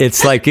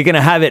 It's like you're going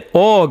to have it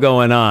all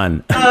going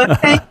on. Oh,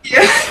 thank you.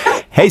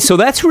 Hey, so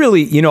that's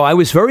really, I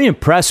was very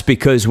impressed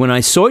because when I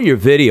saw your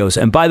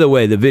videos, and by the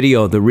way,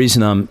 the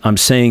reason I'm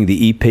saying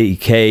the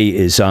EPK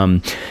is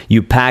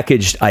you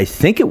packaged, I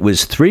think it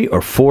was 3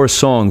 or 4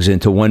 songs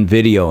into one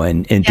video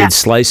and did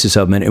slices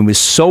of them. And it was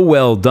so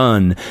well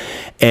done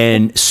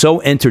and so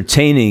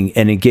entertaining,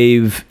 and it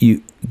gave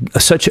you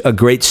such a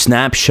great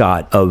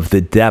snapshot of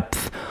the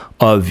depth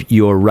of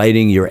your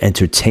writing, your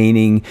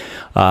entertaining,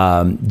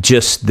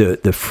 just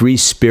the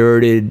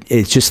free-spirited.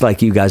 It's just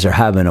like you guys are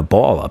having a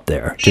ball up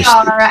there.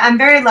 I'm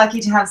very lucky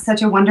to have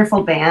such a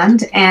wonderful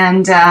band,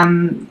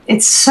 and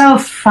it's so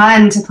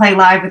fun to play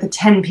live with a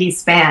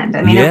 10-piece band.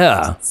 I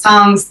mean,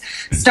 songs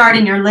start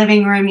in your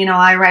living room.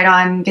 I write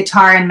on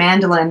guitar and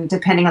mandolin,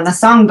 depending on the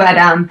song, but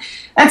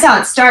that's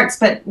how it starts.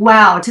 But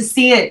wow, to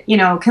see it,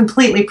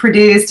 completely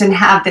produced and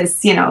have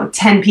this,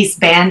 10-piece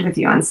band with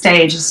you on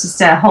stage is just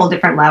a whole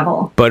different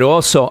level. But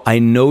also, I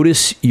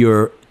notice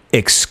your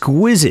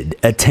exquisite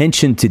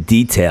attention to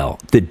detail,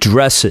 the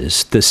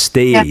dresses, the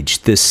stage,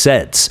 the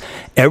sets,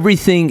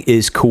 everything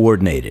is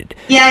coordinated.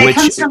 Yeah, it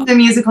comes from the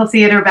musical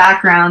theater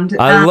background.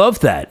 I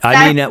love that.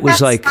 I mean, that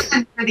was like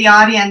fun for the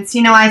audience.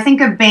 I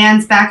think of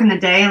bands back in the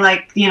day,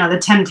 like, the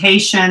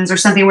Temptations or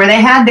something, where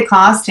they had the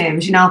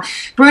costumes.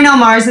 Bruno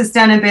Mars has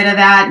done a bit of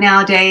that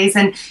nowadays,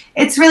 and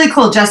it's really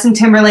cool. Justin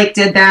Timberlake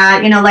did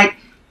that.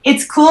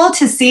 It's cool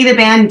to see the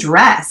band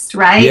dressed,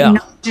 right? Yeah.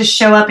 Not just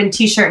show up in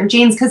t-shirt and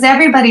jeans, because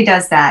everybody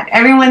does that.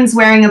 Everyone's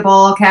wearing a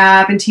ball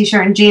cap and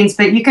t-shirt and jeans,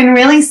 but you can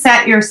really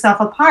set yourself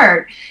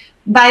apart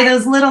by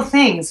those little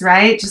things,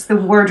 right? Just the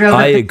wardrobe.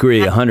 I agree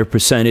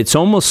 100%. It's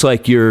almost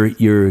like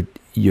you're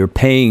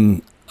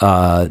paying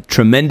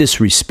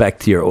tremendous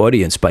respect to your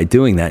audience by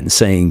doing that and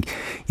saying,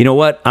 you know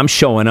what, I'm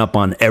showing up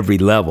on every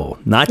level,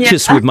 not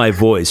just with my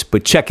voice,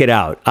 but check it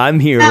out. I'm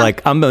here,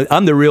 like I'm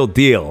the real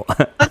deal.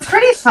 It's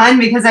pretty fun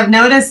because I've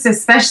noticed,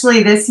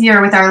 especially this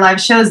year with our live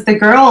shows, the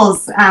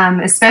girls,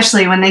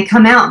 especially when they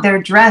come out,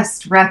 they're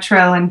dressed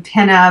retro and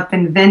pinup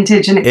and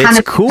vintage, and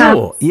it's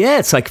cool. Yeah,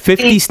 it's like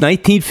 50s,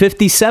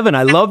 1957.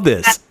 I love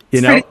this.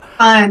 It's pretty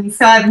fun.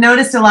 So I've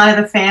noticed a lot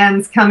of the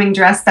fans coming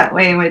dressed that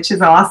way, which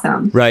is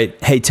awesome. Right.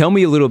 Hey, tell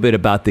me a little bit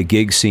about the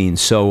gig scene.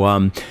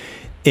 So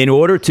in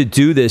order to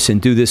do this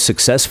and do this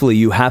successfully,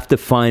 you have to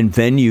find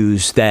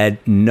venues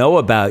that know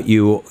about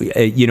you.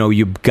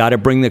 You've got to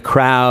bring the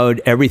crowd.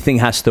 Everything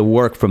has to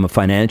work from a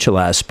financial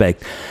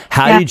aspect.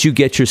 How did you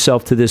get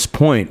yourself to this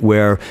point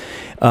where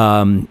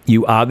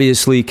you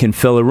obviously can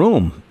fill a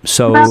room?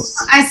 So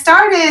I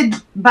started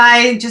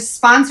by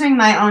just sponsoring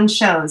my own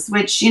shows,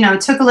 which,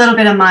 took a little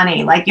bit of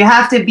money. Like, you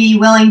have to be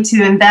willing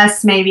to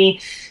invest maybe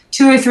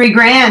 $2 or $3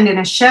 grand in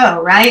a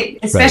show, right?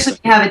 Especially if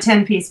you have a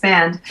 10-piece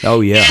band.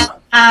 Oh, yeah.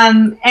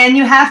 And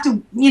you have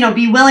to,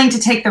 be willing to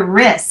take the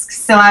risk.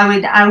 So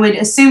I would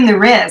assume the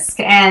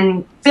risk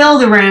and fill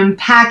the room,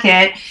 pack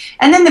it,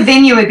 and then the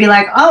venue would be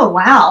like, oh,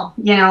 wow,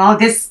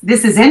 this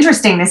is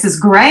interesting. This is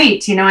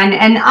great, and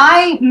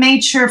I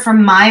made sure for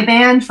my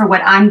band, for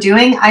what I'm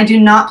doing, I do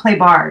not play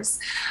bars.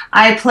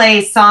 I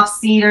play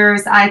soft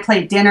theaters, I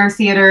play dinner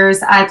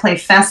theaters, I play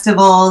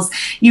festivals.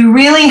 You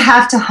really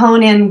have to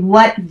hone in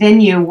what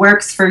venue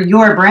works for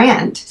your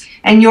brand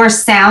and your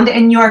sound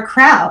and your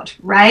crowd,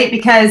 right?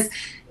 Because,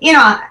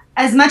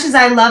 as much as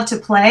I love to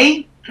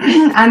play,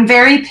 I'm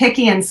very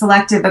picky and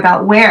selective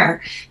about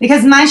where,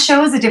 because my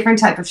show is a different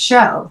type of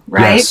show,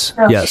 right?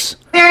 Yes.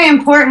 It's very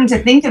important to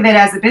think of it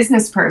as a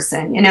business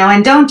person,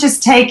 and don't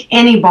just take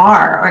any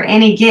bar or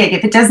any gig.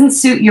 If it doesn't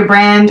suit your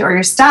brand or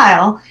your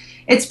style,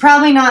 it's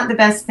probably not the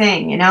best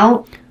thing,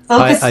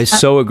 I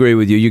so agree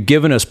with you. You're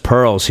giving us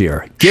pearls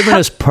here. Giving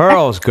us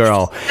pearls,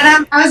 girl.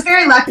 And I was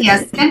very lucky.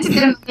 I spent a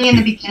bit of money in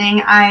the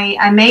beginning.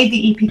 I made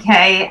the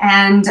EPK,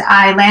 and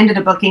I landed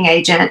a booking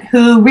agent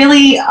who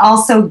really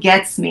also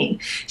gets me.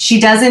 She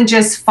doesn't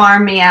just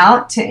farm me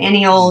out to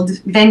any old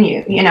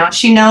venue.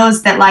 She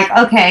knows that, like,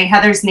 okay,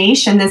 Heather's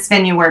niche and this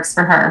venue works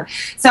for her.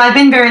 So I've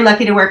been very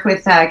lucky to work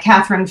with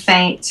Catherine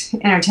Faint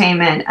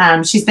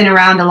Entertainment. She's been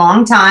around a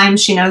long time.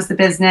 She knows the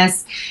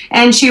business,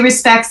 and she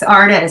respects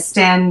artists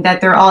and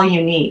that they're all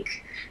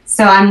unique.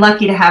 So I'm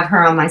lucky to have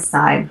her on my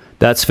side.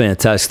 That's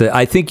fantastic.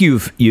 I think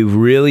you've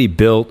really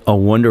built a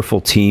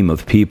wonderful team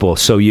of people.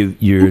 So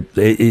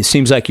it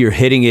seems like you're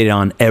hitting it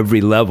on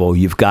every level.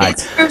 You've got,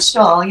 it's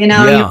crucial, you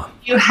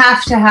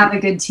have to have a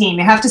good team.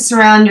 You have to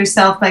surround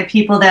yourself by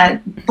people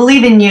that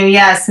believe in you,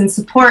 yes, and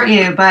support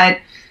you, but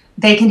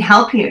they can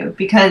help you,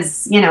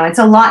 because, it's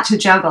a lot to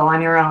juggle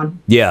on your own.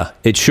 Yeah,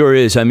 it sure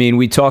is. I mean,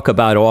 we talk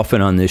about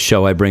often on this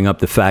show, I bring up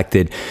the fact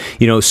that,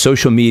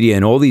 social media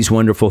and all these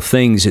wonderful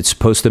things, it's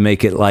supposed to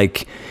make it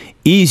like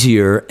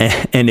easier,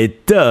 and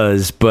it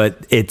does,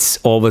 but it's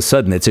all of a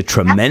sudden, it's a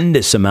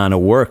tremendous amount of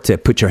work to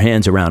put your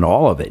hands around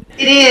all of it.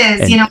 It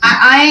is.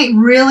 I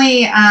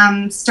really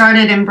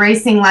started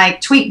embracing,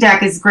 like,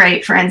 TweetDeck is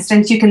great, for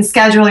instance. You can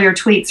schedule your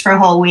tweets for a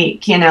whole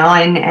week,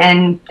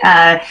 and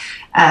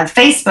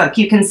Facebook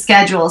you can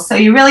schedule. So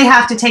you really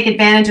have to take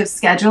advantage of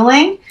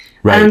scheduling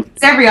Right.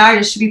 Every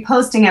artist should be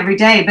posting every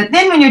day. But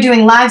then when you're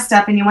doing live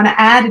stuff and you want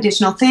to add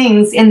additional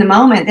things in the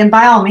moment, then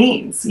by all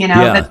means, but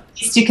at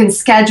least you can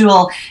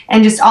schedule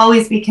and just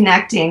always be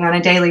connecting on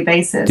a daily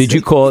basis. Did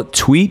you call it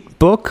Tweet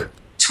Book?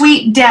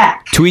 Tweet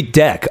Deck. Tweet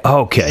Deck.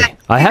 Okay.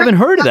 I haven't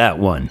heard of that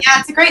one.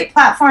 Yeah, it's a great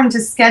platform to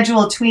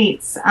schedule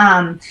tweets.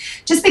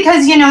 Just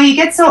because, you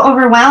get so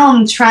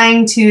overwhelmed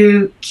trying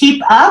to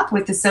keep up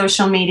with the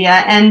social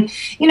media. And,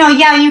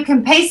 you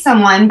can pay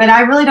someone, but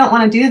I really don't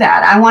want to do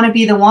that. I want to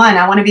be the one.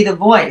 I want to be the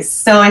voice.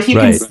 So if you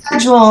can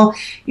schedule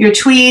your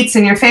tweets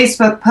and your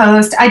Facebook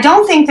post, I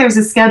don't think there's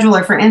a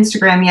scheduler for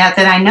Instagram yet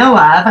that I know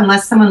of.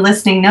 Unless someone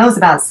listening knows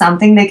about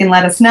something, they can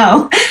let us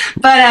know.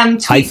 But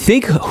I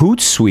think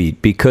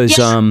Hootsuite, because...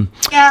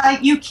 yeah,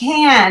 you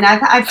can.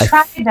 I've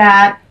tried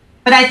that,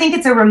 but I think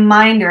it's a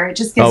reminder. It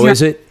just gives you... Oh,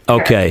 is it?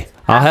 Okay.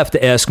 I'll have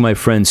to ask my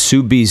friend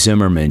Sue B.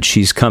 Zimmerman.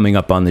 She's coming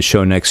up on the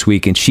show next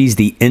week, and she's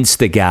the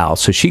Insta gal.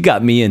 So she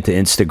got me into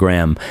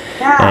Instagram.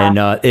 Yeah. And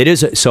it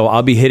is... So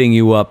I'll be hitting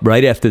you up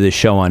right after the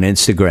show on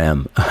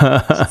Instagram.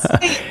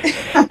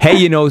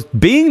 Hey,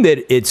 being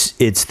that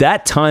it's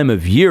that time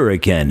of year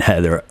again,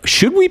 Heather,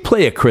 should we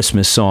play a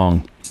Christmas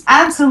song?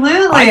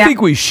 Absolutely. I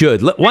think we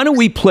should. Why don't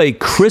we play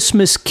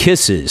Christmas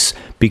Kisses?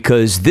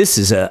 Because this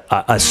is a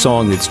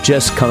song that's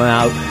just come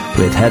out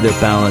with Heather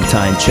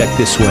Ballentine. Check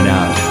this one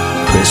out.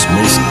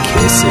 Christmas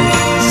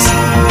Kisses.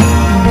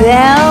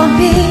 There'll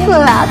be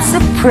lots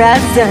of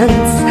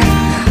presents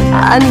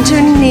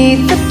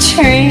underneath the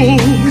tree,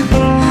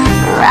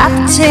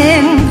 wrapped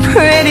in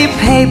pretty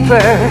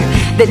paper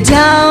that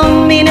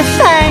don't mean a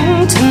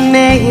thing to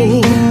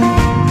me.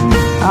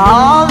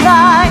 All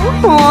I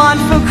want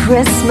for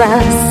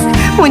Christmas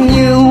when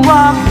you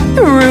walk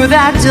through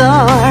that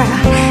door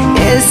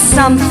is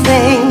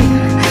something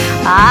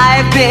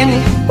I've been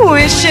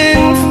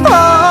wishing for.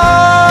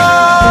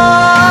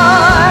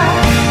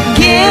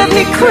 Give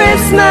me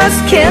Christmas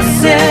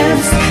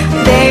kisses,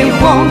 they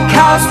won't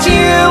cost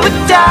you a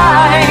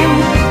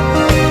dime.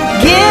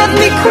 Give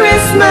me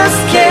Christmas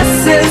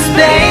kisses,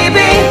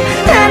 baby,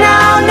 and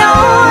I'll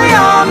know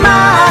you're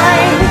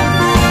mine.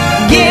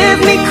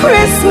 Give me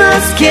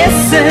Christmas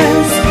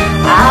kisses,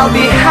 I'll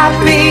be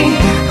happy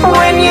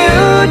when you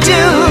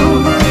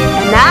do,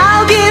 and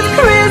I'll give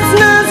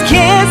Christmas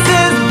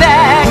kisses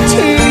back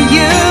to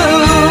you.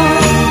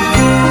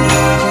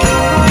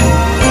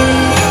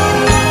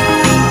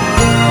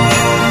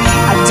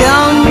 I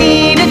don't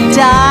need a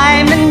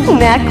diamond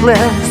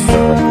necklace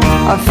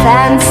or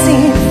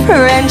fancy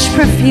French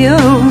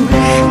perfume.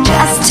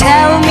 Just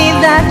tell me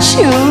that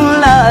you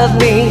love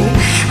me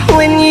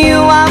when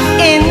you walk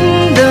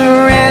in the room.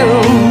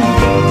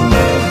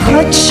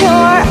 Put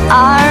your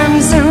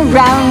arms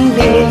around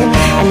me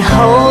and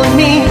hold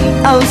me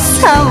oh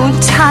so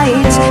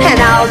tight, and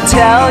I'll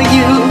tell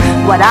you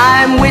what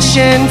I'm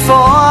wishing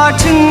for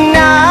tonight.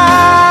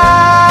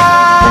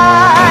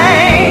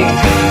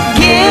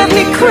 Give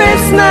me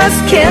Christmas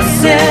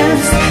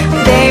kisses,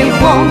 they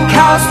won't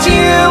cost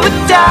you a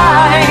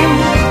dime.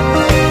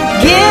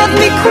 Give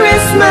me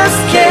Christmas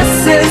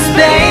kisses,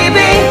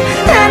 baby,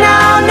 and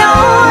I'll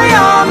know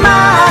you're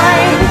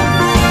mine.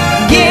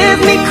 Give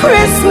me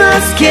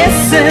Christmas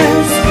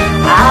kisses,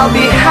 I'll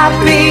be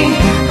happy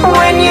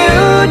when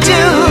you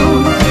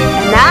do,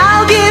 and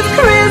I'll give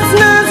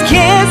Christmas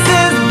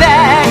kisses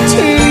back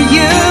to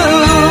you.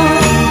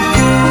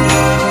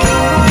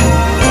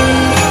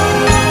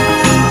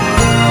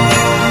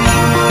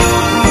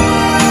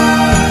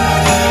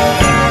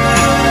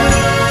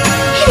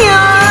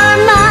 You're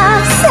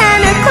my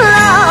Santa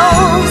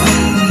Claus,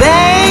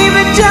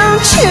 baby,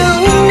 don't you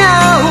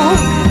know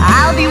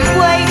I'll be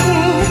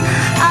waiting.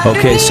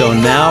 Okay, so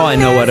now I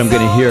know what I'm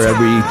going to hear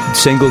every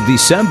single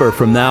December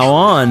from now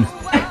on.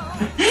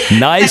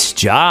 Nice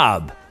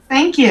job.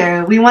 Thank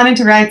you. We wanted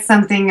to write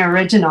something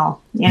original.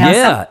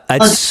 Yeah,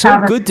 it's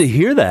so good to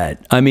hear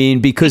that. I mean,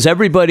 because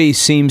everybody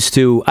seems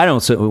to, I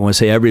don't want to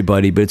say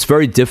everybody, but it's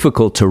very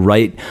difficult to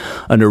write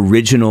an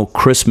original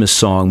Christmas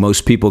song.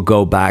 Most people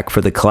go back for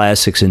the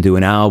classics and do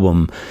an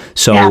album.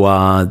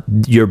 So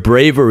your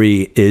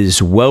bravery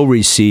is well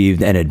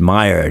received and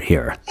admired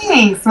here.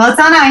 Thanks. Well,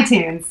 it's on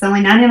iTunes. It's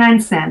only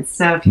 99 cents.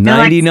 So if you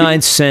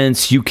 99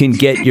 cents, you can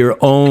get your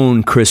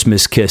own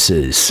Christmas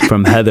kisses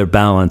from Heather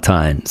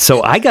Ballentine.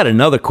 So I got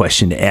another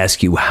question to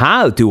ask you.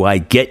 How do I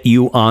get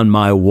you on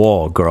my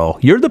wall, girl?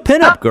 You're the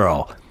pinup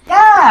girl.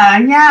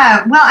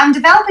 Yeah. Well, I'm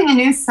developing a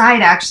new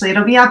site, actually.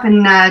 It'll be up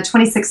in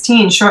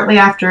 2016, shortly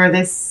after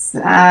this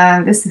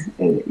airs.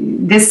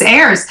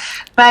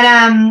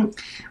 But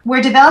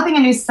we're developing a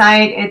new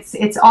site.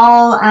 It's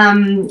all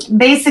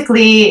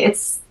basically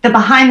it's the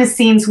behind the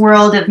scenes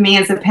world of me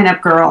as a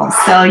pinup girl.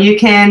 So you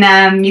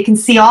can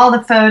see all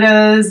the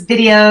photos,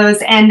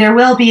 videos, and there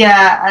will be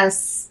a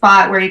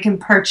spot where you can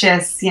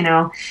purchase,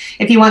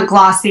 if you want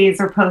glossies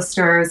or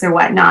posters or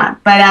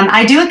whatnot. But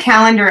I do a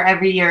calendar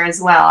every year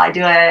as well. I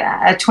do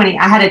I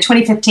had a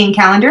 2015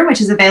 calendar, which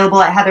is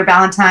available at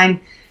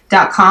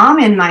heatherballentine.com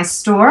in my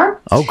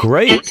store. Oh,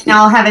 great. And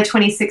I'll have a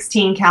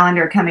 2016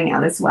 calendar coming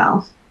out as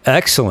well.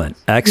 Excellent.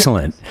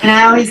 And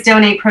I always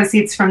donate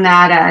proceeds from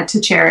that to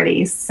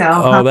charities.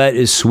 So, that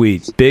is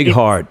sweet. Big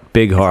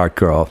heart,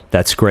 girl.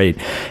 That's great.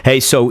 Hey,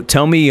 so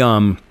tell me,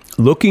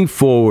 looking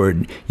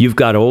forward, you've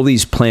got all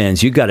these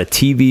plans. You've got a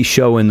TV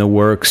show in the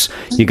works.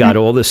 You got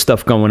all this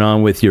stuff going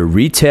on with your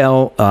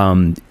retail.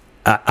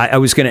 I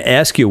was going to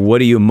ask you,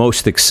 what are you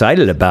most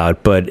excited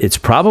about? But it's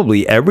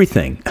probably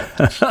everything.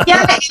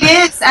 Yeah, it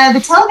is. The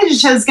television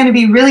show is going to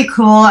be really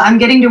cool. I'm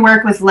getting to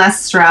work with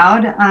Les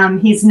Stroud.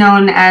 He's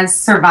known as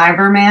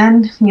Survivor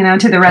Man,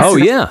 to the rest of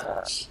the... yeah.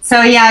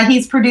 So, yeah,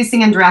 he's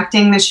producing and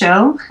directing the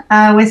show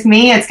with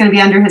me. It's going to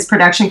be under his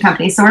production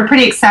company. So we're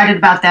pretty excited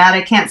about that.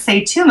 I can't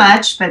say too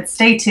much, but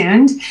stay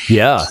tuned.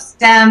 Yeah.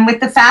 With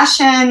the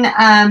fashion,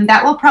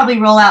 that will probably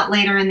roll out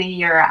later in the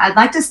year. I'd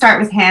like to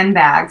start with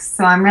handbags.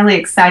 So I'm really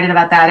excited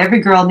about that. Every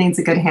girl needs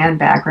a good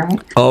handbag,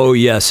 right? Oh,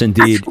 yes,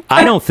 indeed.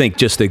 I don't think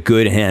just a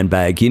good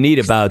handbag. You need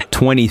about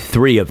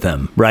 23 of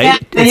them,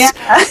 right? Yeah.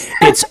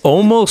 It's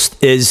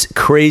almost as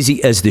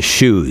crazy as the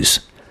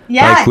shoes.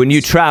 Yeah. Like when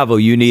you travel,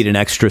 you need an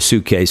extra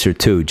suitcase or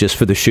two just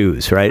for the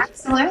shoes, right?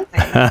 Absolutely.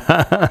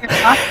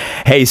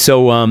 Hey,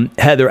 so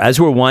Heather,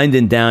 as we're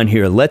winding down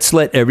here, let's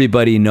let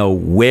everybody know,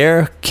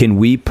 where can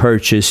we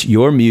purchase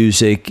your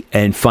music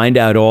and find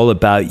out all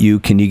about you?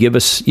 Can you give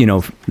us,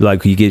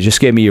 like you just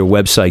gave me your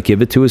website,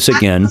 give it to us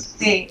again.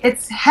 Absolutely.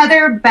 It's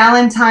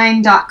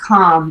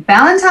heatherballentine.com.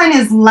 Ballentine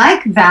is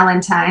like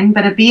Valentine,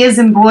 but a B is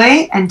in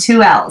boy and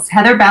 2 L's.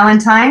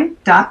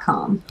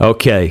 heatherballentine.com.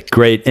 Okay,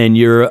 great. And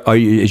your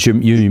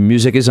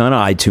music is on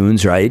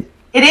iTunes, right?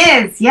 It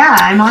is, yeah.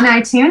 I'm on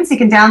iTunes. You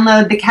can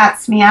download The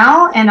Cat's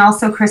Meow and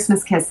also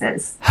Christmas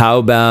Kisses. How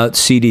about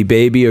CD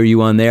Baby? Are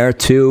you on there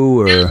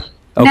too? Or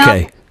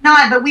okay. No,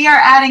 not, but we are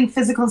adding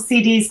physical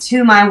CDs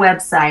to my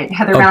website,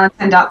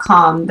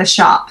 heatherballentine.com, the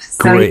shop.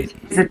 So great. You can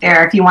visit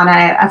there if you want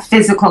a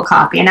physical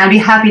copy, and I'd be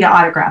happy to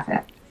autograph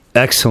it.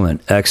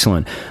 Excellent.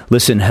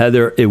 Listen,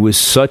 Heather, it was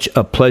such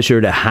a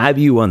pleasure to have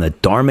you on the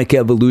Dharmic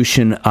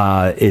Evolution.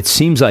 It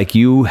seems like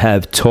you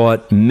have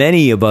taught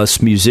many of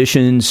us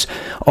musicians,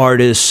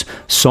 artists,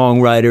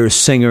 songwriters,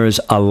 singers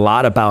a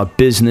lot about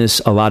business,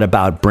 a lot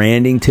about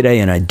branding today,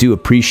 and I do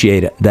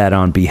appreciate that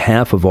on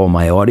behalf of all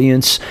my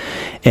audience.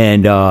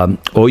 And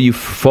all you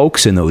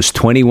folks in those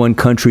 21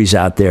 countries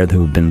out there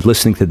who have been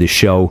listening to the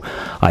show,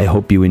 I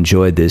hope you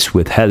enjoyed this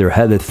with Heather.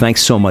 Heather,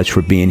 thanks so much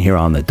for being here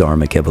on the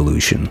Dharmic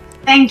Evolution.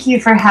 Thank you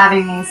for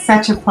having me.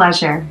 Such a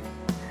pleasure.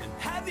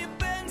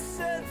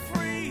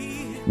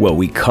 Well,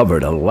 we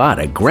covered a lot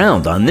of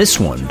ground on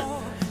this one.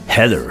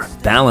 Heather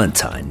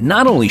Ballentine,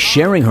 not only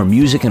sharing her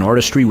music and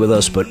artistry with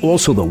us, but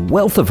also the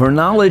wealth of her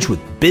knowledge with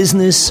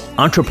business,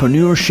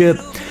 entrepreneurship,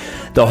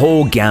 the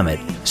whole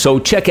gamut. So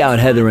check out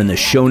Heather in the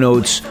show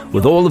notes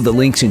with all of the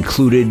links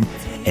included.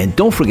 And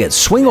don't forget,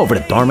 swing over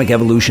to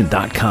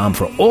dharmicevolution.com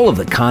for all of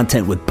the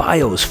content with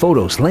bios,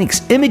 photos, links,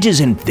 images,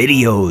 and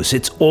videos.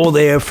 It's all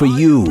there for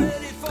you.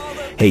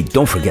 Hey,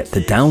 don't forget,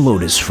 the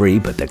download is free,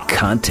 but the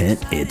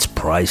content, it's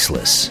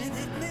priceless.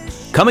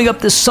 Coming up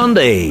this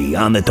Sunday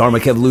on the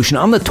Dharmic Evolution,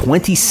 on the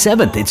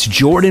 27th, it's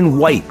Jordan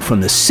White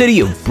from the city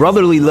of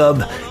brotherly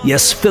love,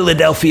 yes,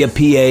 Philadelphia,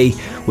 PA,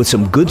 with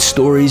some good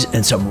stories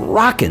and some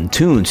rockin'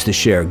 tunes to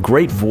share.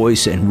 Great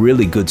voice and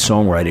really good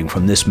songwriting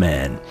from this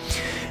man.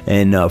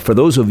 And for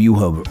those of you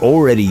who have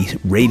already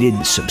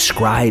rated,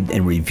 subscribed,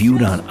 and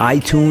reviewed on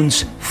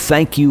iTunes,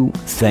 thank you.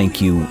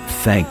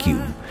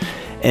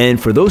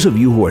 And for those of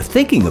you who are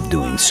thinking of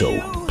doing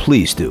so,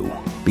 please do,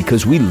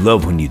 because we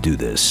love when you do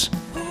this.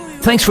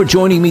 Thanks for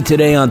joining me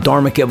today on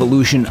Dharmic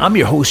Evolution. I'm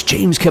your host,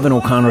 James Kevin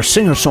O'Connor,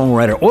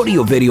 singer-songwriter,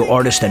 audio-video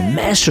artist, and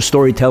master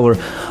storyteller.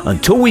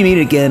 Until we meet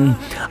again,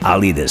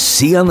 I'll either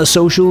see you on the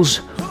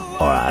socials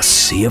or I'll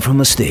see you from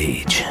the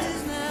stage.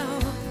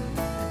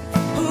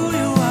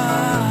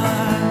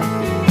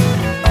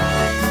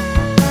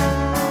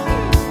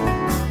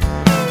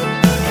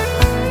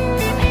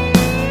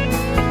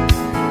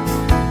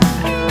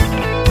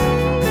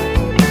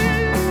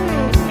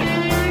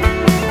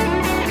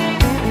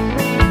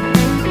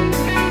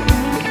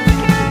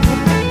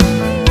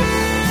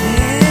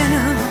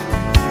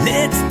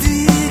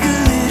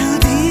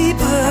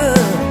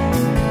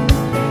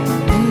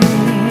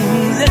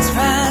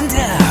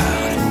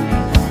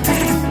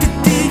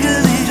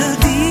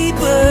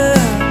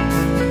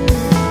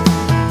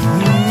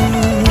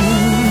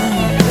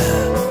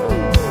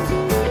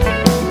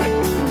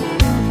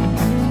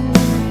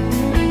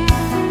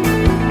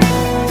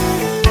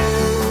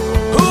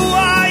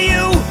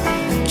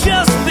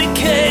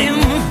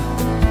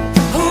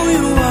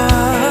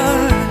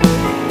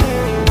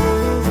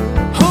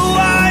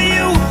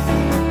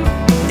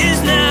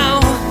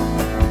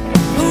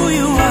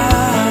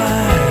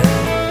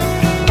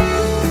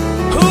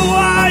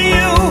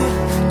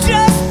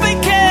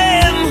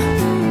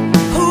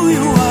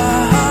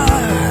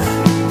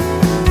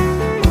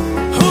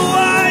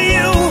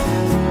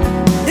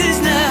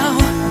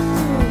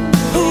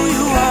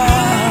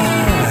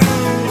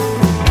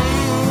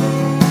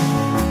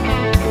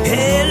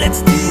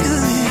 Let's dig